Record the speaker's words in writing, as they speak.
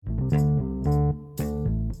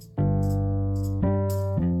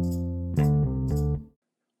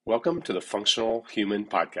Welcome to the Functional Human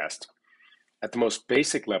Podcast. At the most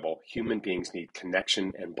basic level, human beings need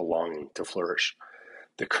connection and belonging to flourish.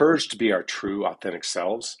 The courage to be our true, authentic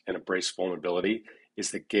selves and embrace vulnerability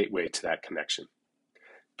is the gateway to that connection.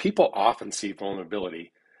 People often see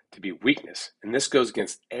vulnerability to be weakness, and this goes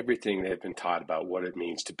against everything they have been taught about what it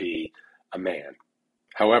means to be a man.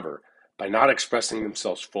 However, by not expressing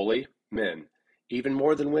themselves fully, men, even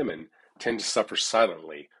more than women, tend to suffer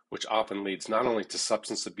silently, which often leads not only to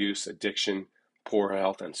substance abuse, addiction, poor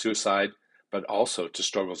health, and suicide, but also to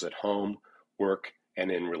struggles at home, work,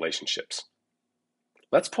 and in relationships.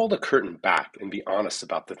 Let's pull the curtain back and be honest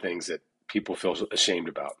about the things that people feel ashamed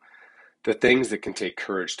about, the things that can take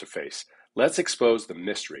courage to face. Let's expose the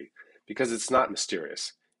mystery, because it's not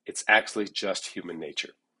mysterious. It's actually just human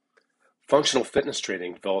nature. Functional fitness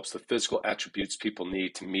training develops the physical attributes people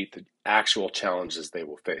need to meet the actual challenges they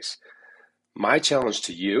will face. My challenge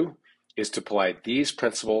to you is to apply these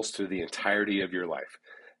principles to the entirety of your life.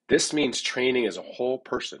 This means training as a whole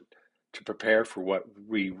person to prepare for what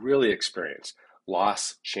we really experience: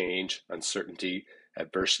 loss, change, uncertainty,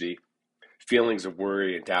 adversity, feelings of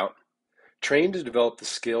worry and doubt. Train to develop the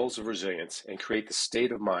skills of resilience and create the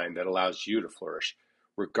state of mind that allows you to flourish,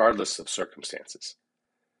 regardless of circumstances,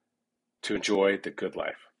 to enjoy the good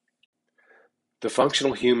life. The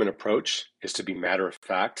functional human approach is to be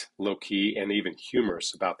matter-of-fact, low-key, and even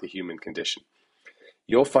humorous about the human condition.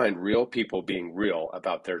 You'll find real people being real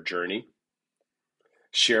about their journey,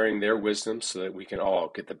 sharing their wisdom so that we can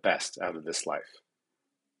all get the best out of this life.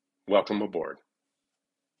 Welcome aboard.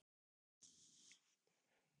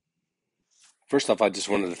 First off, I just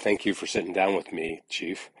wanted to thank you for sitting down with me,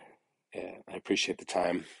 Chief. I appreciate the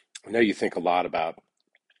time. I know you think a lot about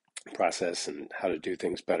process and how to do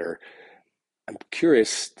things better. I'm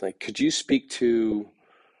curious, could you speak to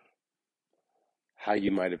how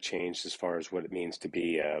you might have changed as far as what it means to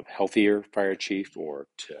be a healthier fire chief or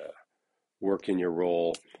to work in your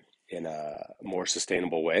role in a more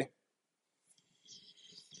sustainable way?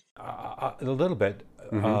 A little bit.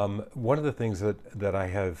 One of the things that I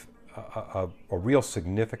have a real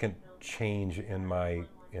significant change in my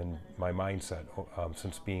mindset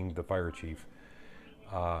since being the fire chief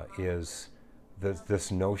is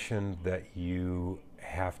this notion that you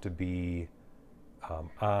have to be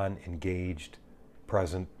on, engaged,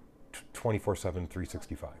 present, 24/7,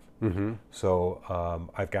 365. So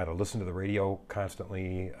I've got to listen to the radio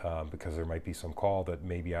constantly because there might be some call that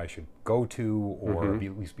maybe I should go to or at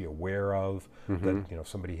least be aware of that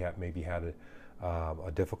somebody maybe had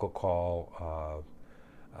a difficult call.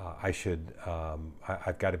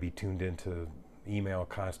 I've got to be tuned into email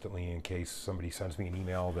constantly in case somebody sends me an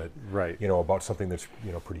email that about something that's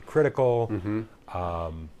pretty critical.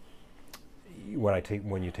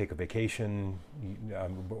 When you take a vacation,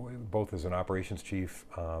 both as an operations chief,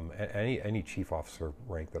 any chief officer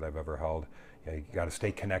rank that I've ever held, you got to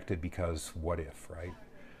stay connected because what if, right?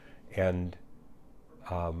 And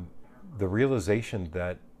the realization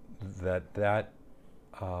that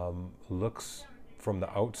looks from the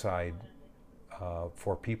outside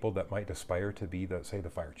for people that might aspire to be the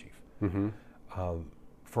fire chief.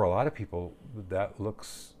 For a lot of people, that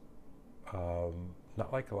looks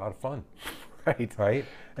not like a lot of fun. Right?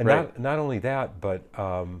 And not only that, but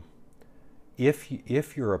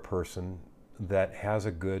if you're a person that has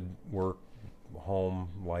a good work, home,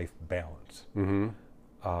 life balance, in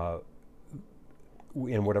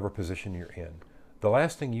whatever position you're in, the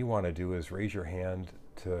last thing you want to do is raise your hand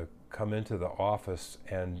to come into the office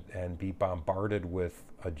and be bombarded with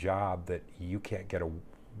a job that you can't get a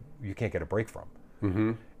break from.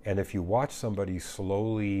 And if you watch somebody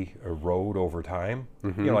slowly erode over time,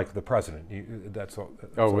 like the president, that's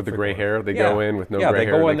with the gray hair, they go in with no gray hair. Yeah,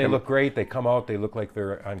 they go in, they look great. They come out, they look like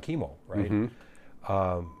they're on chemo, right?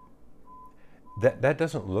 That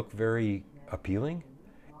doesn't look very appealing.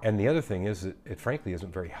 And the other thing is, it frankly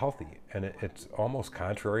isn't very healthy, and it's almost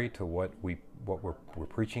contrary to what we're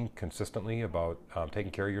preaching consistently about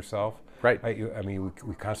taking care of yourself. Right. I mean,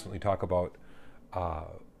 we constantly talk about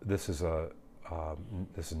this is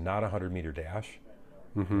not a 100-meter dash.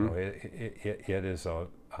 It is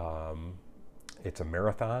it's a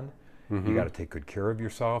marathon. You got to take good care of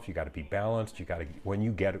yourself. You got to be balanced. When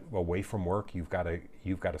you get away from work, you've got to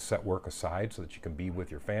set work aside so that you can be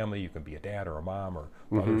with your family. You can be a dad or a mom or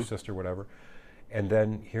brother or sister, whatever. And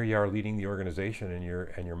then here you are leading the organization, and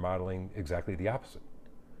you're modeling exactly the opposite.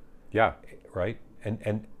 Yeah. Right.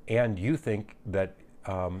 And you think that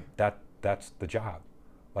that's the job.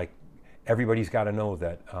 Like, everybody's got to know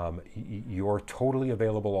that you're totally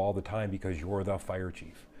available all the time because you're the fire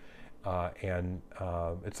chief. and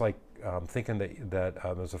it's like thinking that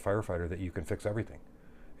as a firefighter that you can fix everything,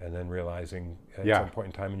 and then realizing at some point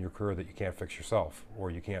in time in your career that you can't fix yourself, or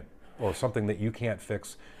you can't, or something that you can't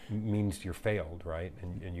fix means you're failed, right?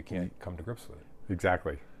 And you can't come to grips with it.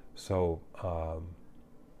 Exactly. So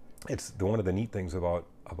it's one of the neat things about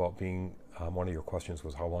being. One of your questions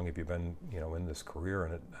was how long have you been, in this career?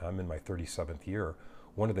 And I'm in my 37th year.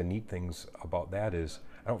 One of the neat things about that is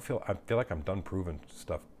I feel like I'm done proving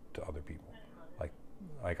stuff to other people.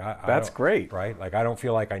 That's great, right? Like I don't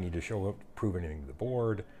feel like I need to prove anything to the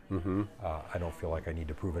board. I don't feel like I need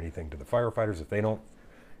to prove anything to the firefighters. If they don't,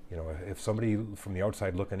 if somebody from the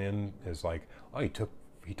outside looking in is like, oh, he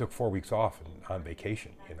took 4 weeks off and on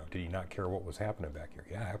vacation. Did he not care what was happening back here?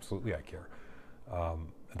 Yeah, absolutely, I care.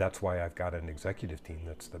 That's why I've got an executive team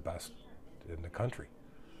that's the best in the country.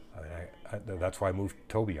 That's why I moved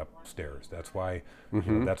Toby upstairs. That's why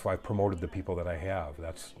that's why I promoted the people that I have.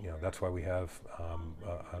 That's why we have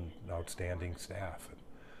an outstanding staff,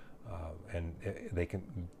 and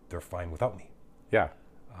they're fine without me. Yeah.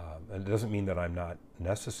 And it doesn't mean that I'm not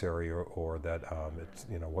necessary or that it's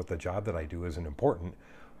what the job that I do isn't important.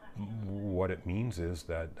 What it means is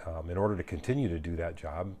that in order to continue to do that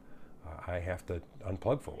job, I have to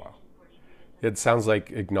unplug for a while. It sounds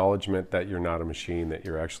like acknowledgement that you're not a machine, that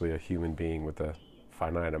you're actually a human being with a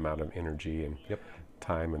finite amount of energy and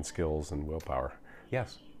time and skills and willpower.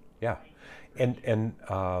 Yes, yeah, and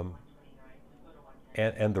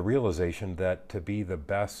the realization that to be the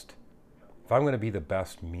best, if I'm going to be the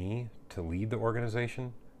best me to lead the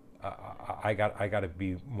organization, I got to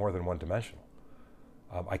be more than one dimensional.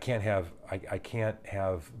 I can't have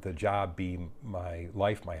the job be my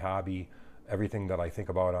life, my hobby, everything that I think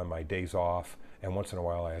about on my days off, and once in a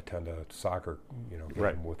while I attend a soccer,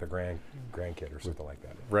 game with a grandkid or something like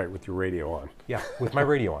that. Right, with your radio on. Yeah, with my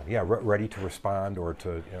radio on. Yeah, ready to respond or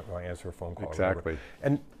to answer a phone call. Exactly.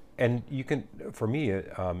 And you can, for me,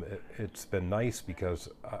 it's been nice because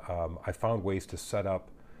I found ways to set up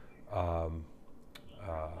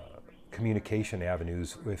communication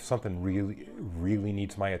avenues. If something really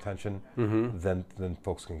needs my attention, then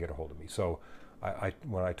folks can get a hold of me. So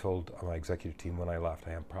when I told my executive team when I left,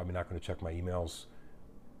 I am probably not going to check my emails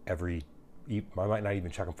I might not even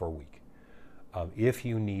check them for a week. If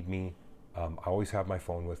you need me, I always have my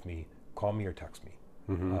phone with me. Call me or text me.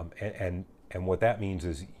 And what that means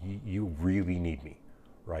is you really need me,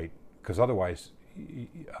 right? Because otherwise,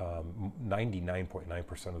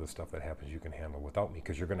 99.9% of the stuff that happens you can handle without me,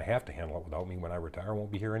 because you're going to have to handle it without me when I retire. I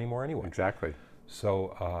won't be here anymore anyway. Exactly.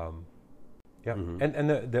 So, and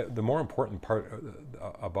the more important part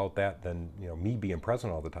about that than me being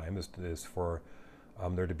present all the time is for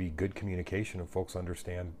there to be good communication and folks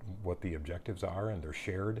understand what the objectives are and they're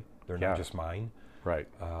shared. They're not just mine. Right.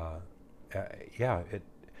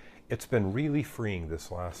 It's been really freeing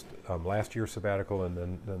this last year's sabbatical and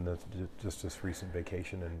then just this recent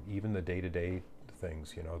vacation and even the day-to-day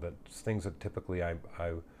things, things that typically I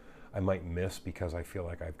might miss because I feel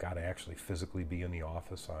like I've got to actually physically be in the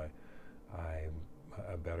office. I'm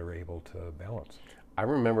better able to balance. I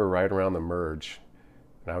remember right around the merge,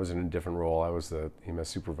 and I was in a different role. I was the EMS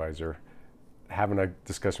supervisor, having a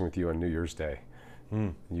discussion with you on New Year's Day.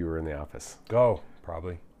 You were in the office.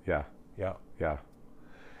 Probably. Yeah. Yeah. Yeah.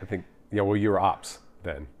 I think, well, you were ops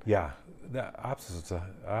then. Yeah. The ops is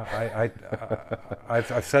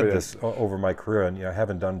I've said this over my career, and I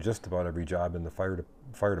haven't done just about every job in the fire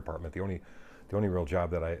department. The only real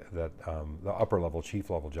job the upper level, chief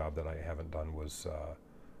level job that I haven't done was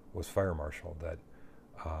fire marshal.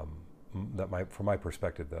 From my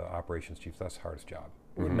perspective, the operations chief, that's the hardest job.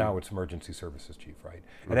 Now it's emergency services chief, right?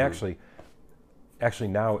 And actually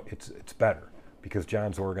now it's better because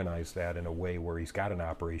John's organized that in a way where he's got an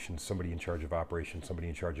operations, somebody in charge of operations, somebody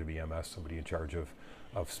in charge of EMS, somebody in charge of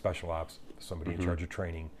special ops, somebody in charge of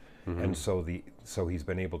training. And so he's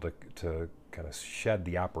been able to kind of shed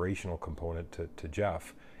the operational component to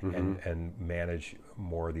Jeff and manage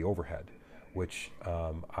more of the overhead, which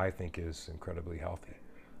I think is incredibly healthy.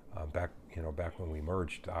 Back when we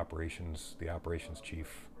merged, the operations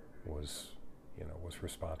chief was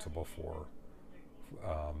responsible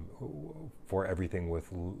for everything with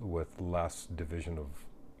less division of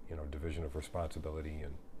responsibility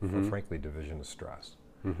and frankly division of stress.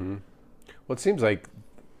 Well, it seems like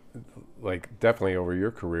definitely over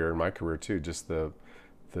your career and my career too, just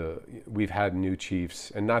we've had new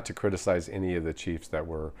chiefs, and not to criticize any of the chiefs that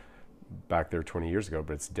were back there 20 years ago,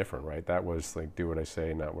 but it's different, right? That was like, do what I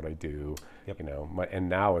say, not what I do. Yep. And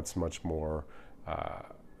now it's much more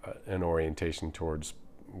an orientation towards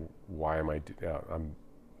why am I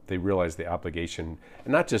they realize the obligation,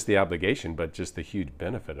 and not just the obligation, but just the huge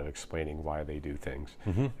benefit of explaining why they do things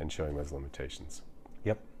and showing those limitations.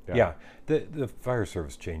 Yep. Yeah. Yeah. The fire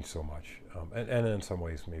service changed so much, and in some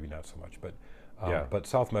ways maybe not so much, but but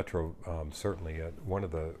South Metro certainly one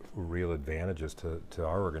of the real advantages to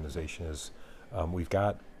our organization is we've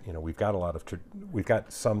got a lot of we've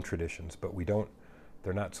got some traditions, but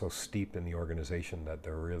they're not so steeped in the organization that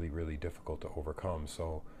they're really, really difficult to overcome.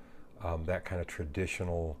 So that kind of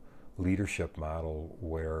traditional leadership model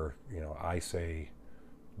where, I say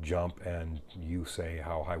jump and you say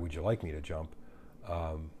how high would you like me to jump,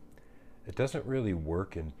 it doesn't really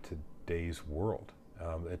work in today's world.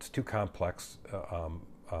 It's too complex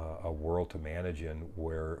a world to manage in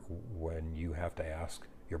when you have to ask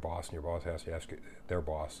your boss and your boss has to ask their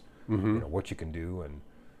boss what you can do and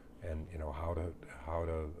how to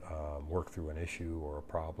work through an issue or a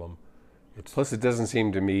problem. Plus, it doesn't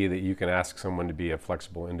seem to me that you can ask someone to be a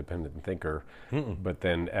flexible, independent thinker, but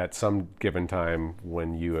then at some given time,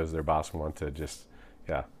 when you, as their boss, want to just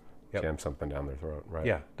jam something down their throat, right?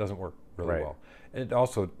 Yeah, it doesn't work really well. It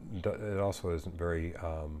also isn't very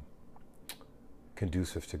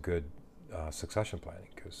conducive to good succession planning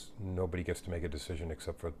because nobody gets to make a decision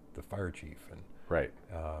except for the fire chief,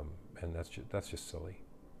 and that's just silly.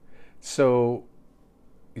 So,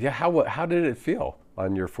 how did it feel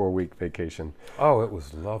on your 4-week vacation? Oh, it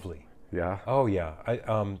was lovely. Yeah. Oh, yeah.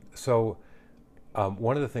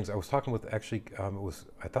 One of the things I was talking with I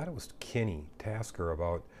thought it was Kenny Tasker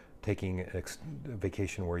about taking a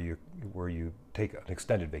vacation where you take an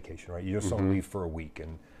extended vacation, right? You just don't leave for a week,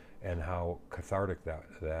 and how cathartic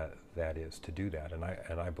that is to do that, and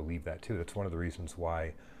I believe that too. That's one of the reasons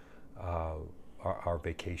why our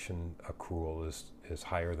vacation accrual is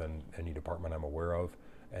higher than any department I'm aware of,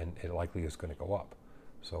 and it likely is going to go up.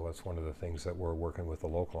 So that's one of the things that we're working with the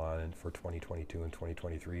local on, and for 2022 and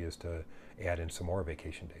 2023 is to add in some more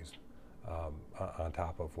vacation days on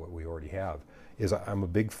top of what we already have. I'm a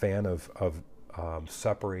big fan of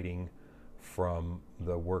separating from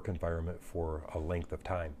the work environment for a length of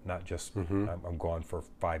time, not just I'm gone for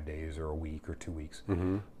 5 days or a week or 2 weeks,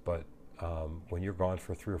 but when you're gone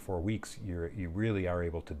for 3 or 4 weeks, you really are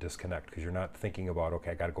able to disconnect because you're not thinking about,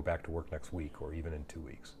 okay, I got to go back to work next week or even in 2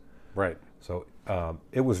 weeks. Right. So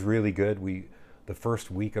it was really good. The first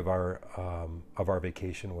week of our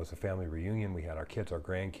vacation was a family reunion. We had our kids, our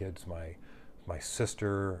grandkids, my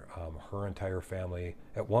sister, her entire family.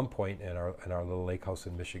 At one point in our little lake house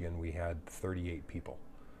in Michigan, we had 38 people,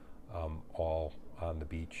 all on the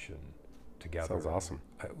beach and together. Sounds awesome.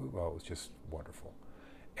 Well, it was just wonderful.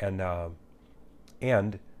 And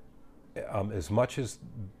as much as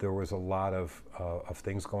there was a lot of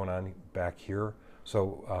things going on back here,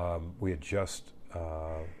 so we had just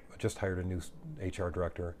hired a new HR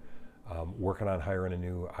director, working on hiring a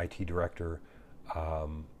new IT director.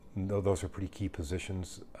 Those are pretty key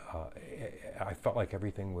positions. I felt like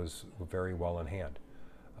everything was very well in hand.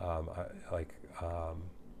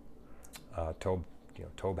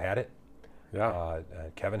 Tobe had it. Yeah.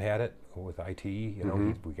 Kevin had it with IT.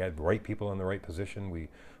 We had the right people in the right position. We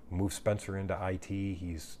moved Spencer into IT.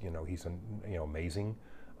 He's amazing.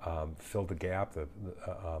 Filled the gap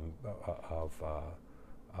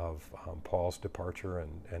of Paul's departure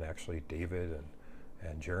and actually David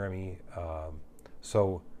and Jeremy.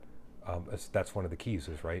 That's one of the keys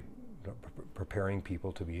is preparing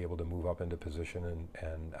people to be able to move up into position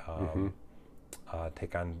and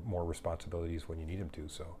take on more responsibilities when you need them to.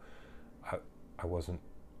 So I wasn't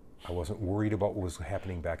worried about what was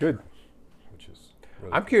happening back here, which is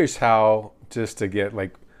really I'm curious how, just to get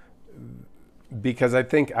because I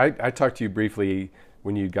think I talked to you briefly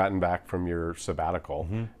when you'd gotten back from your sabbatical.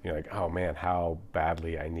 You're like, oh man, how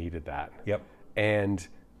badly I needed that. Yep. And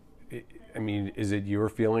I mean, is it your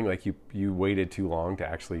feeling like you waited too long to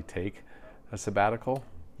actually take a sabbatical?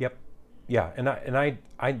 Yep. Yeah, and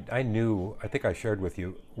I knew. I think I shared with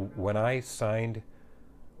you when I signed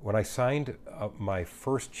my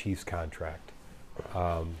first Chiefs contract.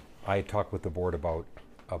 I had talked with the board about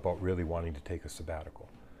really wanting to take a sabbatical,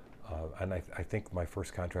 and I think my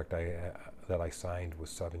first contract that I signed was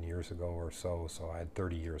 7 years ago or so. So I had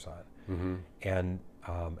 30 years on, and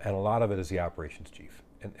a lot of it is the operations chief,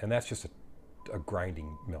 and that's just a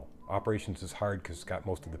grinding mill. Operations is hard because it's got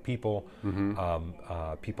most of the people.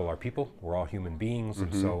 People are people. We're all human beings,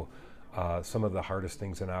 and so some of the hardest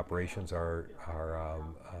things in operations are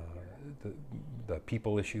the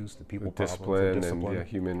people issues, the people problems, discipline, discipline, and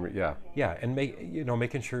human. Yeah, and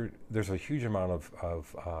making sure there's a huge amount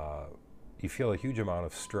of you feel a huge amount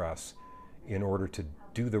of stress in order to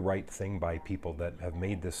do the right thing by people that have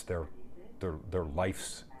made this their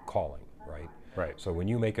life's calling, right? Right. So when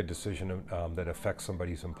you make a decision that affects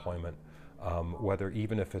somebody's employment, whether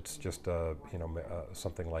even if it's just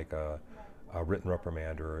something like a written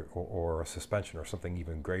reprimand or a suspension or something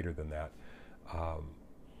even greater than that,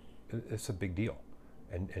 it's a big deal,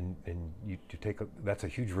 and you take that's a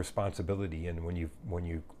huge responsibility. And when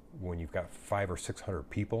you've got 500 or 600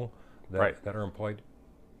 people that are employed,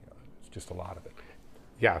 it's just a lot of it.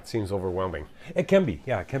 Yeah, it seems overwhelming. It can be,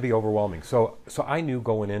 yeah, it can be overwhelming. So I knew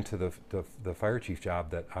going into the fire chief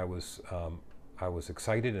job that I was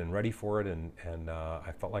excited and ready for it, and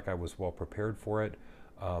I felt like I was well prepared for it,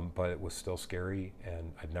 but it was still scary,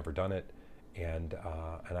 and I'd never done it, and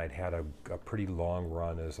I'd had a pretty long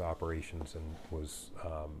run as operations, and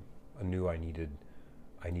I knew I needed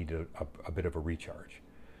a bit of a recharge,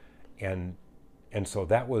 and so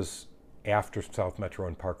that was after South Metro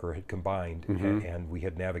and Parker had combined, and we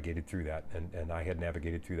had navigated through that, and I had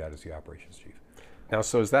navigated through that as the operations chief. Now,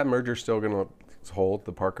 so is that merger still going to hold,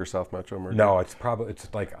 the Parker South Metro merger? No, it's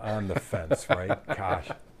like on the fence, right? Gosh,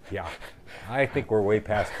 yeah. I think we're way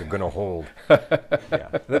past the going to hold.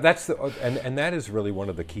 Yeah, that's and that is really one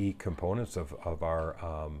of the key components of our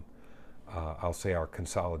I'll say our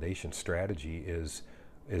consolidation strategy is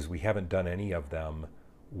we haven't done any of them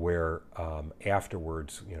where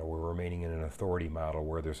afterwards, we're remaining in an authority model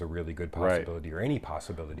where there's a really good possibility or any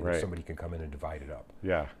possibility that somebody can come in and divide it up.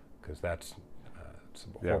 Yeah. Because that's it's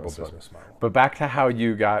a horrible business model. But back to how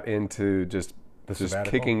you got into just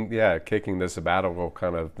kicking the sabbatical,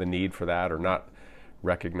 kind of the need for that, or not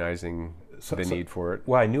recognizing the need for it.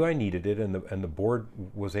 Well, I knew I needed it, and the board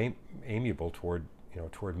was amiable toward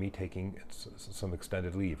me taking some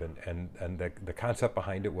extended leave, and the concept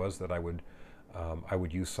behind it was that I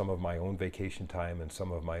would use some of my own vacation time and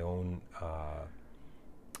some of my own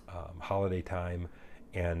holiday time,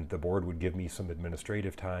 and the board would give me some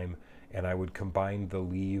administrative time, and I would combine the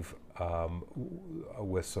leave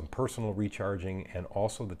with some personal recharging and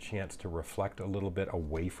also the chance to reflect a little bit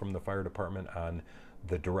away from the fire department on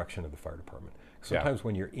the direction of the fire department. Sometimes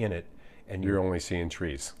when you're in it, and you're only seeing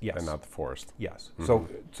trees yes. and not the forest. Yes.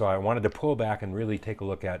 Mm-hmm. So I wanted to pull back and really take a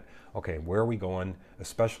look at, okay, where are we going,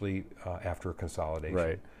 especially after a consolidation.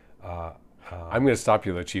 Right. I'm going to stop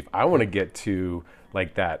you though, Chief. I want to get to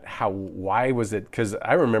like that. Why was it? Because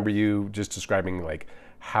I remember you just describing like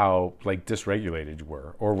how like dysregulated you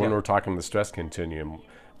were, or when we're talking the stress continuum,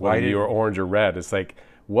 whether you were orange or red. It's like,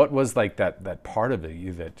 what was like that part of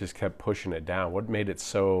you that just kept pushing it down? What made it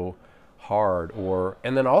so hard?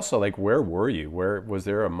 And then also like, where were you? Where was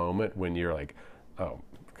there a moment when you're like, oh,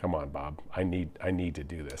 come on, Bob, I need to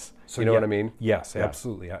do this. So you know what I mean? Yes,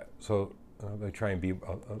 absolutely. So I'm going to try and be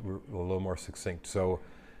a little more succinct. So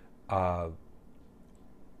the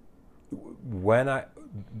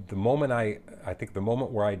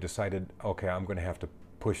moment where I decided, okay, I'm going to have to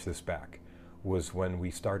push this back, was when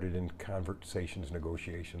we started in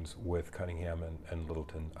negotiations with Cunningham and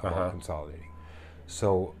Littleton about consolidating.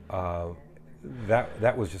 So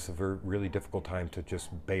that was just a really difficult time to just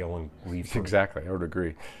bail and leave. Exactly, I would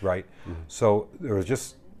agree. Right. Mm-hmm. So there was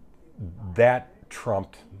just that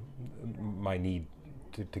trumped my need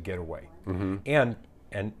to get away. Mm-hmm.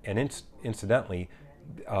 And incidentally,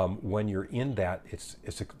 when you're in that, it's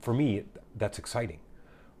for me that's exciting,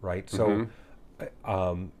 right? So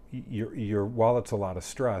you're while it's a lot of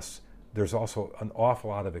stress, there's also an awful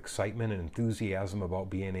lot of excitement and enthusiasm about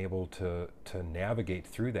being able to navigate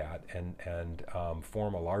through that and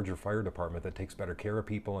form a larger fire department that takes better care of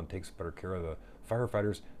people and takes better care of the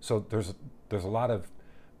firefighters. So there's a lot of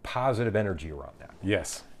positive energy around that.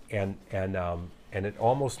 Yes. And it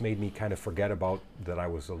almost made me kind of forget about that I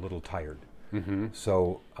was a little tired. Mm-hmm.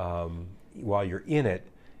 So while you're in it,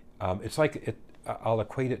 it's like I'll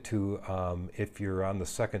equate it to if you're on the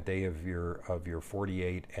second day of your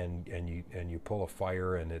 48 and you pull a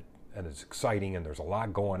fire and it's exciting and there's a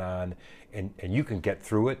lot going on and you can get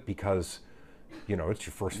through it because it's your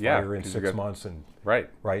first fire in 6 months and right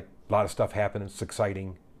a lot of stuff happening. It's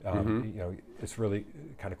exciting. It's really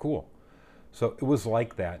kind of cool. So it was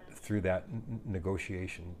like that through that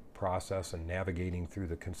negotiation process and navigating through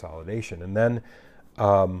the consolidation. And then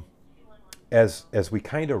as we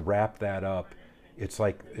kind of wrap that up, it's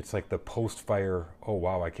like the post-fire, oh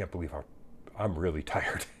wow, I can't believe I'm really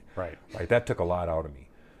tired. Right. That took a lot out of me.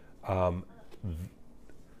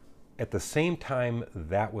 At the same time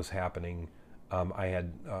that was happening, I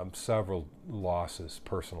had several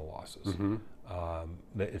personal losses. Mm-hmm.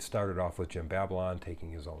 It started off with Jim Babylon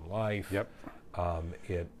taking his own life. Yep.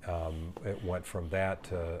 It went from that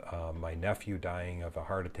to my nephew dying of a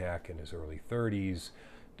heart attack in his early 30s,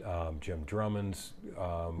 Jim Drummond's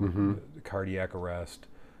cardiac arrest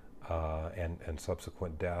and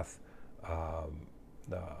subsequent death, uh,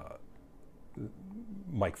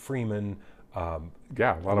 Mike Freeman.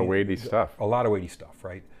 Yeah, a lot of weighty stuff. A lot of weighty stuff,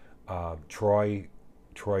 right?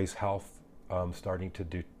 Troy's health starting to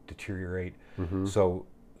deteriorate. So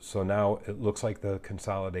now it looks like the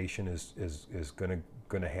consolidation is going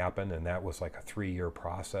to happen, and that was like a 3-year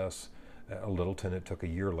process. Littleton, it took a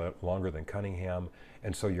year longer than Cunningham,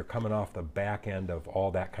 and so you're coming off the back end of all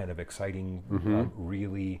that kind of exciting,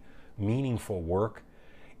 really meaningful work,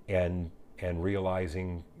 and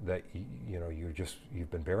realizing that you've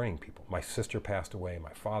been burying people. My sister passed away,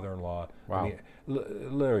 my father-in-law. Wow. I mean,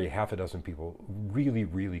 literally half a dozen people really,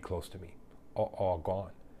 really close to me, all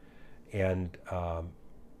gone, and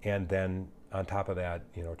then on top of that,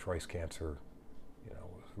 Troy's cancer,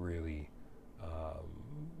 was really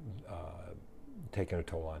taking a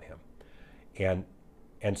toll on him,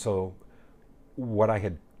 and so what I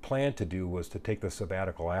had planned to do was to take the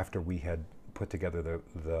sabbatical after we had put together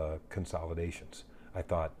the consolidations. I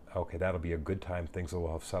thought, okay, that'll be a good time. Things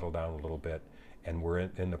will have settled down a little bit, and we're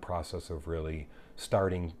in the process of really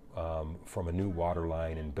starting from a new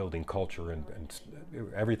waterline and building culture and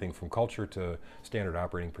everything from culture to standard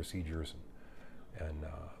operating procedures and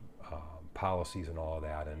policies and all of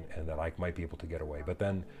that, and that I might be able to get away. But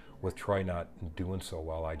then with Troy not doing so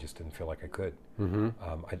well, I just didn't feel like I could. He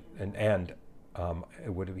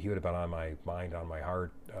would have been on my mind, on my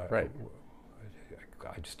heart. Right.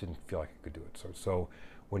 I just didn't feel like I could do it. So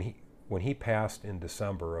when he passed in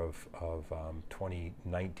December of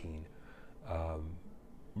 2019,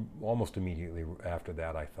 almost immediately after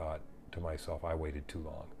that, I thought to myself, I waited too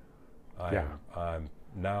long. I'm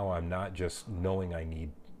not just knowing I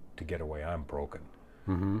need to get away. I'm broken.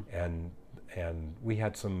 And we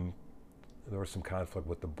had there was some conflict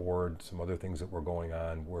with the board, some other things that were going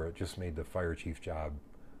on where it just made the fire chief job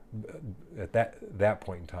at that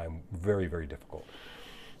point in time very, very difficult.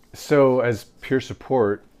 So as peer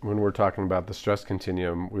support, when we're talking about the stress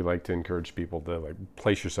continuum, we like to encourage people to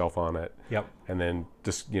place yourself on it. Yep. And then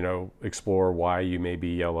just, explore why you may be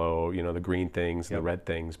yellow, the green things and the red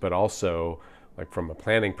things, but also from a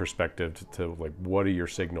planning perspective to what are your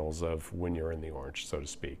signals of when you're in the orange, so to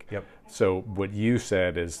speak. Yep. So what you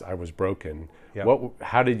said is I was broken. Yep.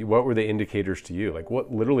 What were the indicators to you? What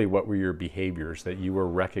were your behaviors that you were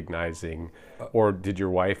recognizing, or did your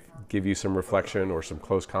wife give you some reflection, or some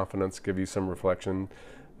close confidants give you some reflection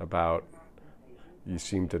about you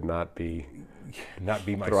seem to not be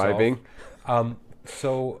myself. thriving?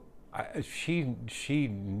 So she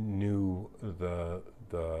knew the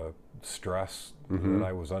stress that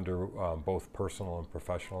I was under, both personal and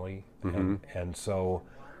professionally, and so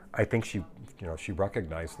I think she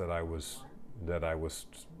recognized that I was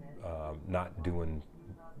not doing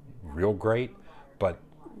real great, but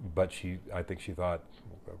I think she thought,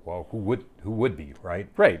 well, who would be, right?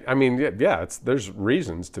 Right. I mean, there's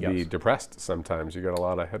reasons to be depressed sometimes. You got a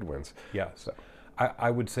lot of headwinds. Yeah. So I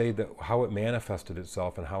would say that how it manifested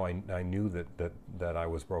itself and how I knew that I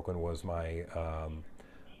was broken was my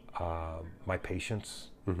patience.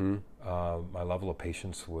 My level of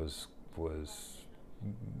patience was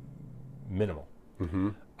minimal.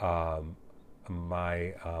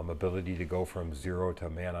 My ability to go from 0 to,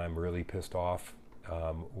 man, I'm really pissed off,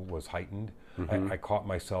 was heightened. I caught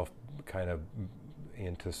myself kind of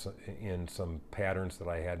in some patterns that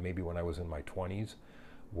I had maybe when I was in my 20s,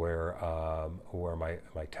 where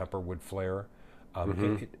my temper would flare.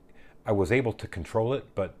 I was able to control it,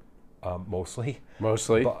 but mostly.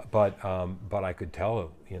 But I could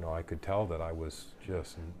tell, that I was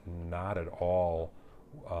just not at all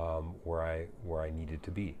where I needed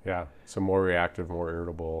to be. Yeah. So more reactive, more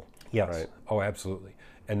irritable. Yes. Right. Oh, absolutely.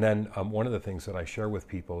 And then one of the things that I share with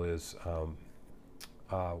people is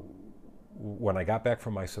when I got back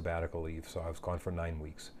from my sabbatical leave, so I was gone for 9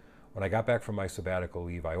 weeks. When I got back from my sabbatical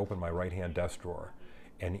leave, I opened my right-hand desk drawer,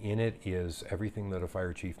 and in it is everything that a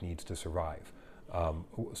fire chief needs to survive.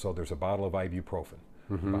 So there's a bottle of ibuprofen,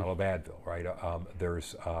 a bottle of Advil, right?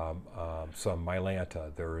 There's some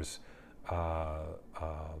Mylanta, there's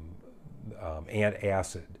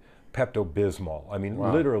antacid, Pepto-Bismol. I mean,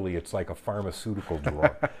 literally, it's like a pharmaceutical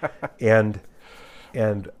drawer. and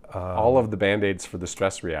all of the Band-Aids for the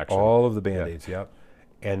stress reaction. All of the Band-Aids, yep.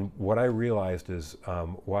 And what I realized is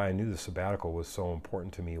why I knew the sabbatical was so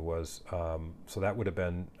important to me was, so that would have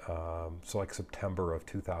been, like September of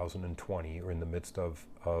 2020, or in the midst of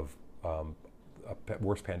a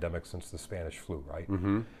worst pandemic since the Spanish flu, right?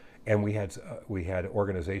 And we had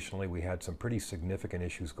organizationally, we had some pretty significant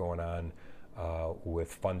issues going on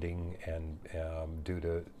with funding, and due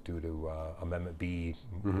to Amendment B,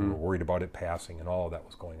 we were worried about it passing, and all of that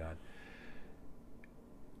was going on.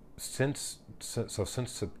 since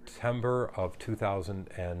September of 2000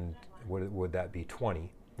 and would that be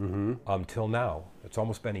 20 till now, it's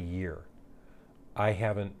almost been a year. I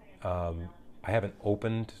haven't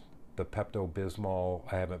opened the Pepto-Bismol.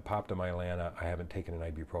 I haven't popped a Mylanta. I haven't taken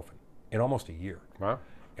an ibuprofen in almost a year. Wow.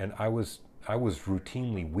 And I was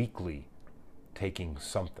routinely weekly taking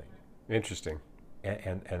something. Interesting.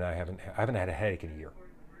 And I haven't had a headache in a year.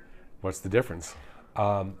 What's the difference?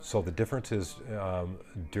 So the difference is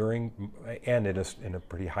during and in a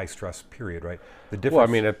pretty high stress period, right? The difference. Well,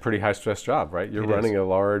 I mean, a pretty high stress job, right? You're running is. a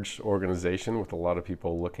large organization with a lot of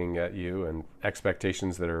people looking at you and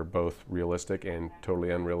expectations that are both realistic and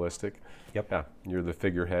totally unrealistic. Yep. Yeah. You're the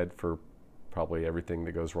figurehead for probably everything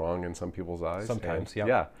that goes wrong in some people's eyes. Sometimes, and,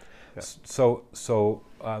 yeah. Yeah. So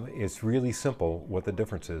it's really simple. What the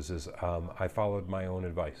difference is I followed my own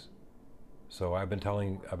advice. So I've been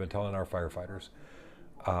telling our firefighters,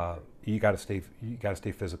 you got to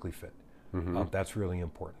stay physically fit. That's really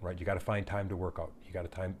important, right? You got to find time to work out. You got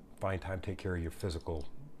to find time to take care of your physical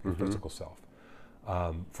self.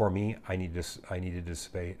 For me, I needed to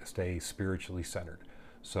stay spiritually centered.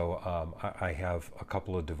 So I have a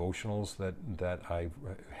couple of devotionals that I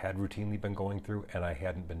had routinely been going through, and I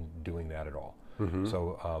hadn't been doing that at all.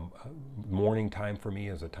 So morning time for me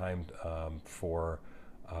is a time for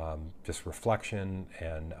just reflection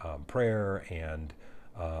and prayer and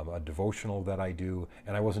a devotional that I do,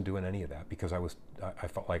 and I wasn't doing any of that because I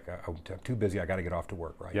felt like I'm too busy. I got to get off to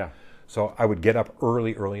work, right? Yeah. So I would get up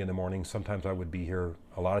early in the morning. Sometimes I would be here.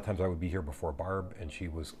 A lot of times I would be here before Barb, and she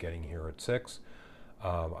was getting here at 6.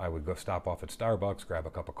 I would go stop off at Starbucks, grab a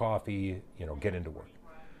cup of coffee, get into work.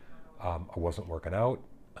 I wasn't working out.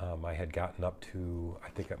 I had gotten up to, I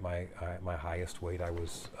think at my highest weight, I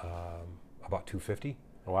was about 250.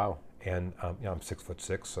 Wow. And I'm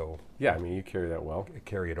 6'6", so Yeah, I mean, you carry that well. I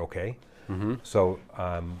carry it okay. So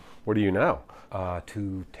What are you now?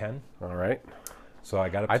 210. All right. So I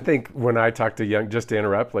got up. I think when I talk to just to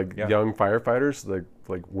interrupt, young firefighters,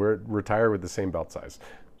 like we're retire with the same belt size.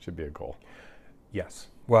 Should be a goal. Yes.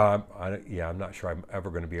 Well, I'm not sure I'm ever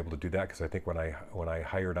going to be able to do that because I think when I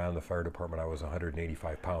hired on the fire department, I was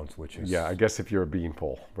 185 pounds, which is... Yeah, I guess if you're a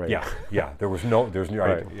beanpole, right? Yeah. There's no.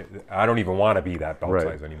 Right. I don't even want to be that belt Right.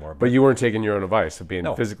 size anymore. But you weren't taking your own advice of being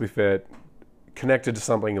No. physically fit, connected to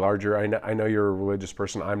something larger. I know you're a religious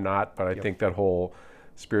person. I'm not, but I think that whole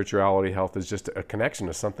spirituality, health is just a connection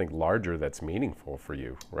to something larger that's meaningful for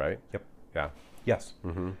you, right? Yep. Yeah. Yes.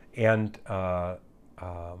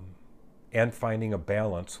 And finding a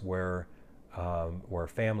balance where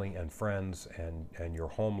family and friends and your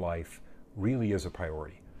home life really is a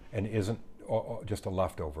priority and isn't just a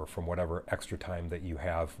leftover from whatever extra time that you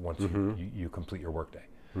have once you complete your workday.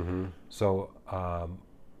 So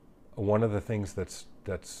one of the things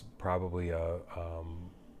that's probably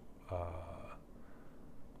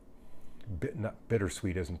not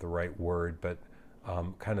bittersweet isn't the right word, but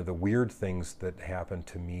kind of the weird things that happened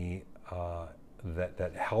to me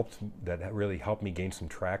that really helped me gain some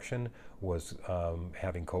traction was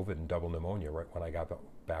having COVID and double pneumonia right when I got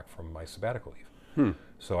back from my sabbatical leave.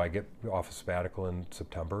 So I get off a sabbatical in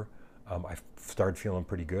September. I started feeling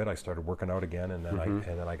pretty good. I started working out again, and then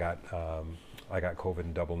I got COVID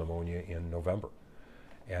and double pneumonia in November,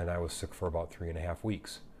 and I was sick for about 3.5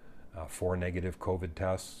 weeks. 4 negative COVID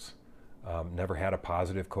tests. Never had a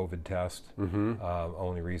positive COVID test.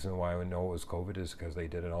 Only reason why I would know it was COVID is because they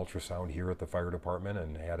did an ultrasound here at the fire department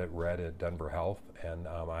and had it read at Denver Health. And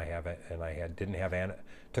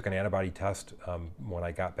took an antibody test when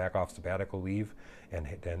I got back off sabbatical leave, and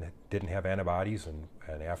didn't have antibodies.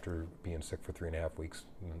 And after being sick for 3.5 weeks,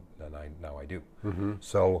 now I do.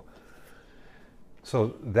 So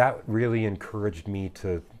that really encouraged me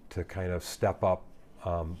to kind of step up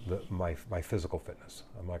my physical fitness.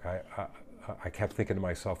 I'm like, I kept thinking to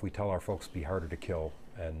myself, we tell our folks to be harder to kill,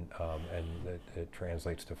 and it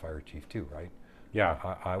translates to fire chief too, right? Yeah.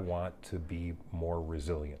 I want to be more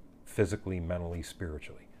resilient, physically, mentally,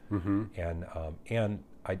 spiritually. And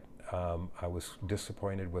I was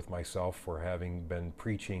disappointed with myself for having been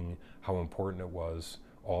preaching how important it was,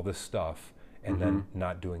 all this stuff, and then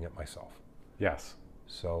not doing it myself. Yes.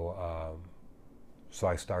 So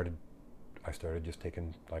I started just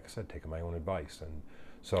taking my own advice. And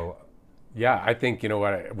so yeah, I think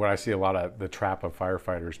what I see a lot of the trap of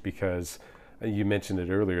firefighters, because you mentioned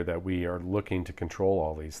it earlier that we are looking to control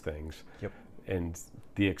all these things. Yep. And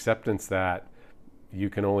the acceptance that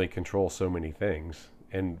you can only control so many things.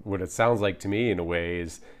 And what it sounds like to me in a way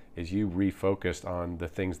is you refocused on the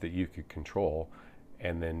things that you could control,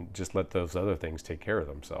 and then just let those other things take care of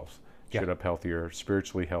themselves. Yeah. Shoot up healthier,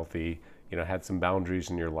 spiritually healthy, had some boundaries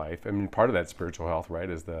in your life. I mean, part of that spiritual health, right,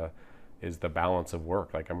 is the balance of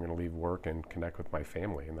work. Like, I'm going to leave work and connect with my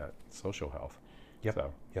family, and that social health. Yep.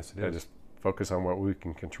 So yes, it is. just focus on what we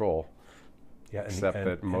can control. Yeah, except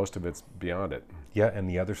that most of it's beyond it. Yeah, and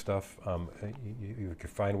the other stuff, you can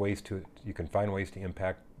find ways to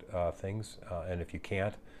impact things, and if you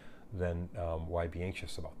can't, then why be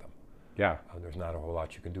anxious about them? Yeah, there's not a whole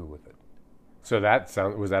lot you can do with it. So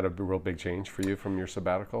was that a real big change for you from your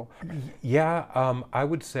sabbatical? Yeah, I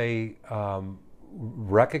would say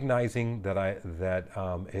recognizing that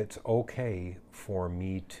it's okay for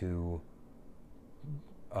me to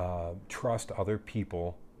trust other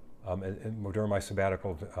people. And during my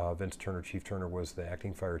sabbatical, Vince Turner, Chief Turner, was the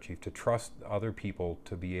acting fire chief, to trust other people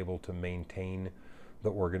to be able to maintain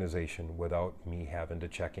the organization without me having to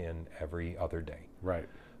check in every other day. Right.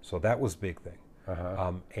 So that was a big thing.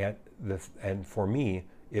 Uh-huh. And for me,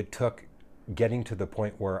 it took getting to the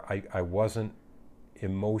point where I wasn't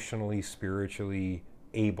emotionally, spiritually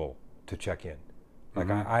able to check in.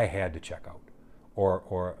 Like I had to check out.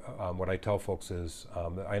 Or what I tell folks is,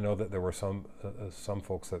 I know that there were some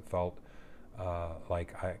folks that felt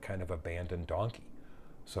like I kind of abandoned donkey.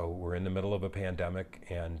 So we're in the middle of a pandemic,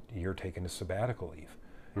 and you're taking a sabbatical leave.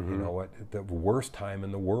 You know what? The worst time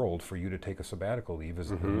in the world for you to take a sabbatical leave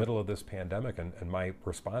is in the middle of this pandemic. And my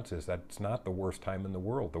response is that's not the worst time in the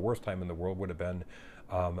world. The worst time in the world would have been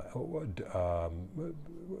I'm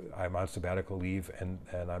on sabbatical leave and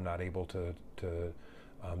I'm not able to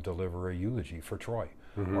deliver a eulogy for Troy.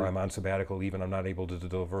 Or I'm on sabbatical leave and I'm not able to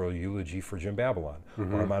deliver a eulogy for Jim Babylon.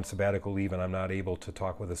 Or I'm on sabbatical leave and I'm not able to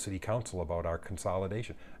talk with the city council about our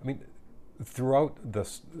consolidation. I mean, throughout the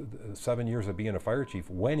 7 years of being a fire chief,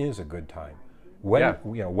 when is a good time? When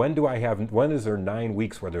when is there 9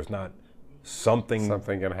 weeks where there's not something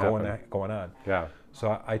going on? Yeah.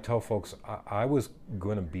 So I tell folks I was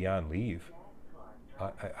going to be on leave.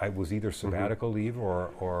 I was either sabbatical leave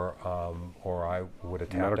or I would have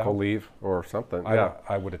tapped medical out. leave or something.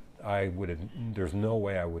 I would have. There's no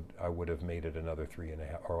way I would have made it another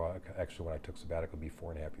 3.5. Or actually, when I took sabbatical, it'd be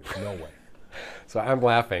 4.5 years. No way. So I'm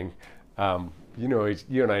laughing.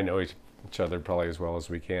 You and I know each other probably as well as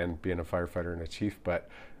we can, being a firefighter and a chief. But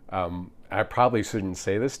I probably shouldn't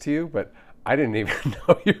say this to you, but I didn't even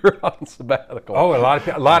know you were on sabbatical. Oh,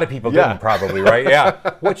 a lot of people didn't probably, right?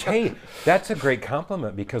 Yeah. Which, hey, that's a great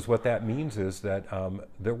compliment, because what that means is that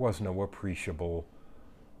there was no appreciable.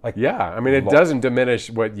 I mean, it doesn't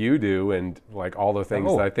diminish what you do and like all the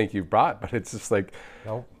things that I think you've brought, but it's just like,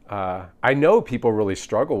 I know people really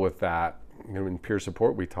struggle with that. In peer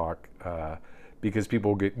support, we talk because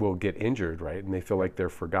people will get injured, right? And they feel like they're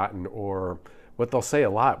forgotten, or what they'll say a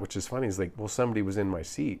lot, which is funny, is like, well, somebody was in my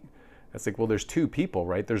seat. It's like, well, there's two people,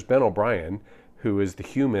 right? There's Ben O'Brien, who is the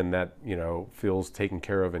human that, feels taken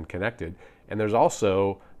care of and connected. And there's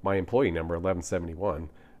also my employee number, 1171,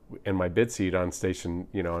 and my bid seat on station,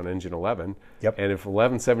 on engine 11. Yep. And if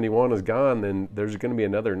 1171 is gone, then there's going to be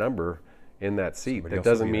another number in that seat. That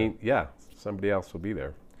doesn't mean, somebody else will be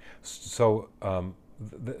there. So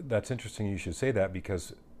that's interesting you should say that,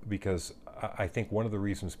 because I think one of the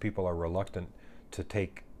reasons people are reluctant to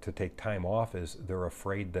take time off is they're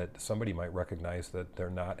afraid that somebody might recognize that they're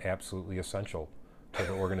not absolutely essential to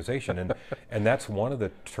the organization. And that's one of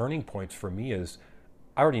the turning points for me is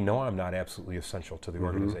I already know I'm not absolutely essential to the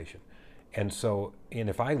organization. And so,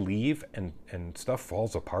 if I leave and stuff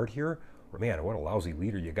falls apart here, man, what a lousy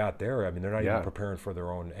leader you got there. I mean, they're not even preparing for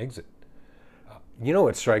their own exit.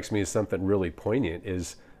 What strikes me as something really poignant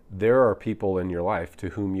is there are people in your life to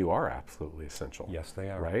whom you are absolutely essential. Yes, they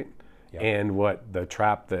are. Right? Yep. And what the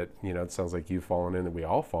trap that, it sounds like you've fallen in, that we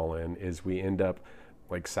all fall in, is we end up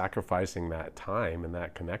like sacrificing that time and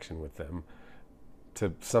that connection with them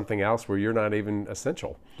to something else where you're not even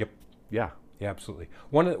essential. Yep. Yeah. Yeah, absolutely.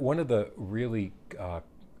 One of the really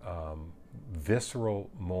visceral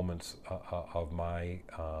moments of my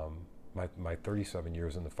 37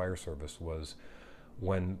 years in the fire service was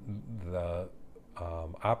when the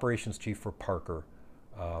operations chief for Parker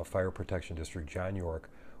Fire Protection District, John York,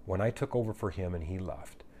 when I took over for him and he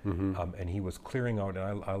left, and he was clearing out,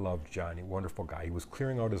 and I loved John, a wonderful guy. He was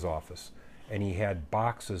clearing out his office, and he had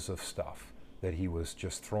boxes of stuff that he was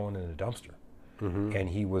just throwing in a dumpster. And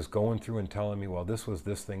he was going through and telling me, well, this was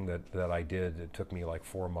this thing that I did. It took me like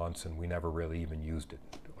 4 months, and we never really even used it.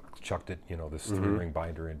 Chucked it, this 3-ring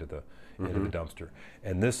binder into the dumpster.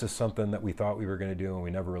 And this is something that we thought we were going to do, and we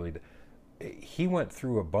never really did. He went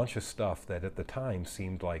through a bunch of stuff that at the time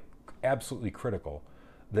seemed like absolutely critical,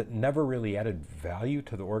 that never really added value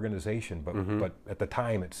to the organization, but at the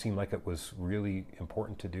time it seemed like it was really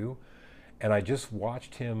important to do. And I just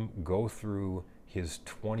watched him go through his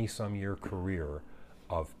 20-some year career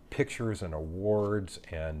of pictures and awards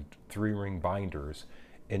and 3-ring binders,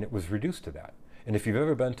 and it was reduced to that. And if you've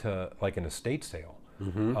ever been to like an estate sale,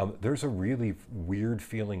 there's a really weird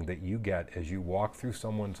feeling that you get as you walk through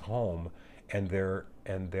someone's home and they're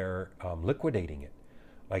liquidating it.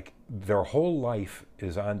 Like their whole life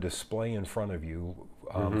is on display in front of you,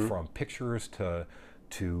 from pictures to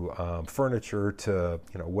furniture to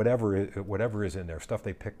whatever is in there, stuff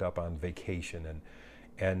they picked up on vacation,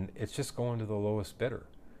 and it's just going to the lowest bidder,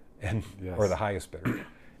 and or the highest bidder,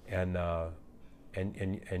 and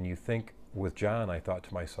you think with John, I thought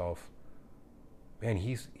to myself, man,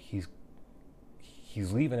 he's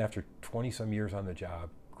leaving after 20-some years on the job.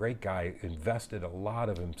 Great guy, invested a lot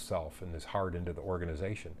of himself and his heart into the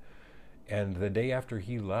organization. And the day after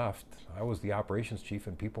he left, I was the operations chief,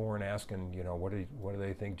 and people weren't asking, what do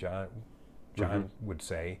they think John would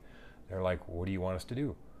say. They're like, what do you want us to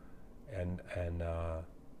do? And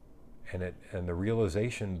the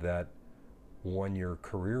realization that when your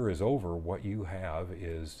career is over, what you have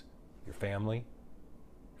is your family,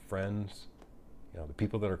 friends, the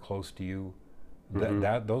people that are close to you.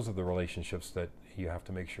 Those are the relationships that you have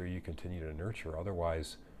to make sure you continue to nurture.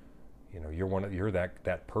 Otherwise, you're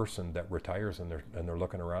that person that retires and they're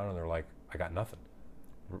looking around and they're like, I got nothing.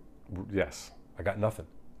 Yes, I got nothing.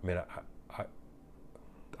 I mean,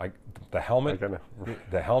 the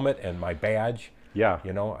helmet and my badge. Yeah.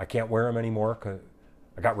 I can't wear them anymore because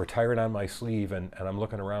I got retired on my sleeve, and I'm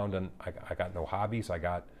looking around and I got no hobbies.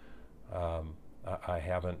 I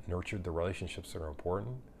haven't nurtured the relationships that are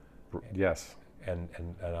important. Yes. And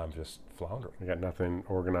I'm just floundering. I got nothing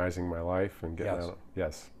organizing my life and getting out.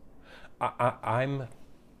 Yes. I'm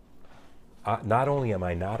not only am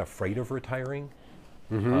I not afraid of retiring,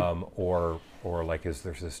 or like there's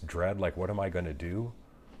this dread, like what am I going to do?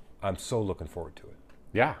 I'm so looking forward to it.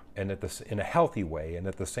 Yeah. And in a healthy way, and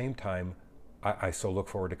at the same time, I so look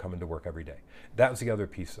forward to coming to work every day. That was the other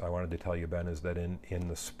piece I wanted to tell you, Ben, is that in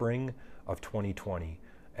the spring of 2020,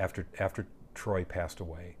 after Troy passed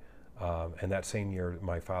away, and that same year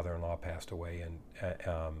my father-in-law passed away,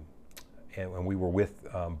 and we were with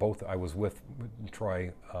both. I was with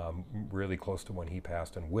Troy really close to when he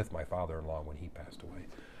passed, and with my father-in-law when he passed away.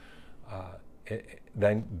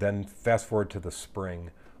 Then fast forward to the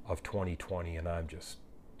spring of 2020, and I'm just,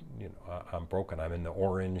 I'm broken. I'm in the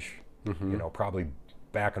orange, probably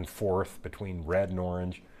back and forth between red and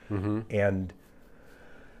orange, and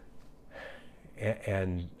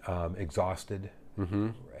exhausted,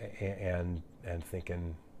 and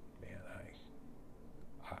thinking, man,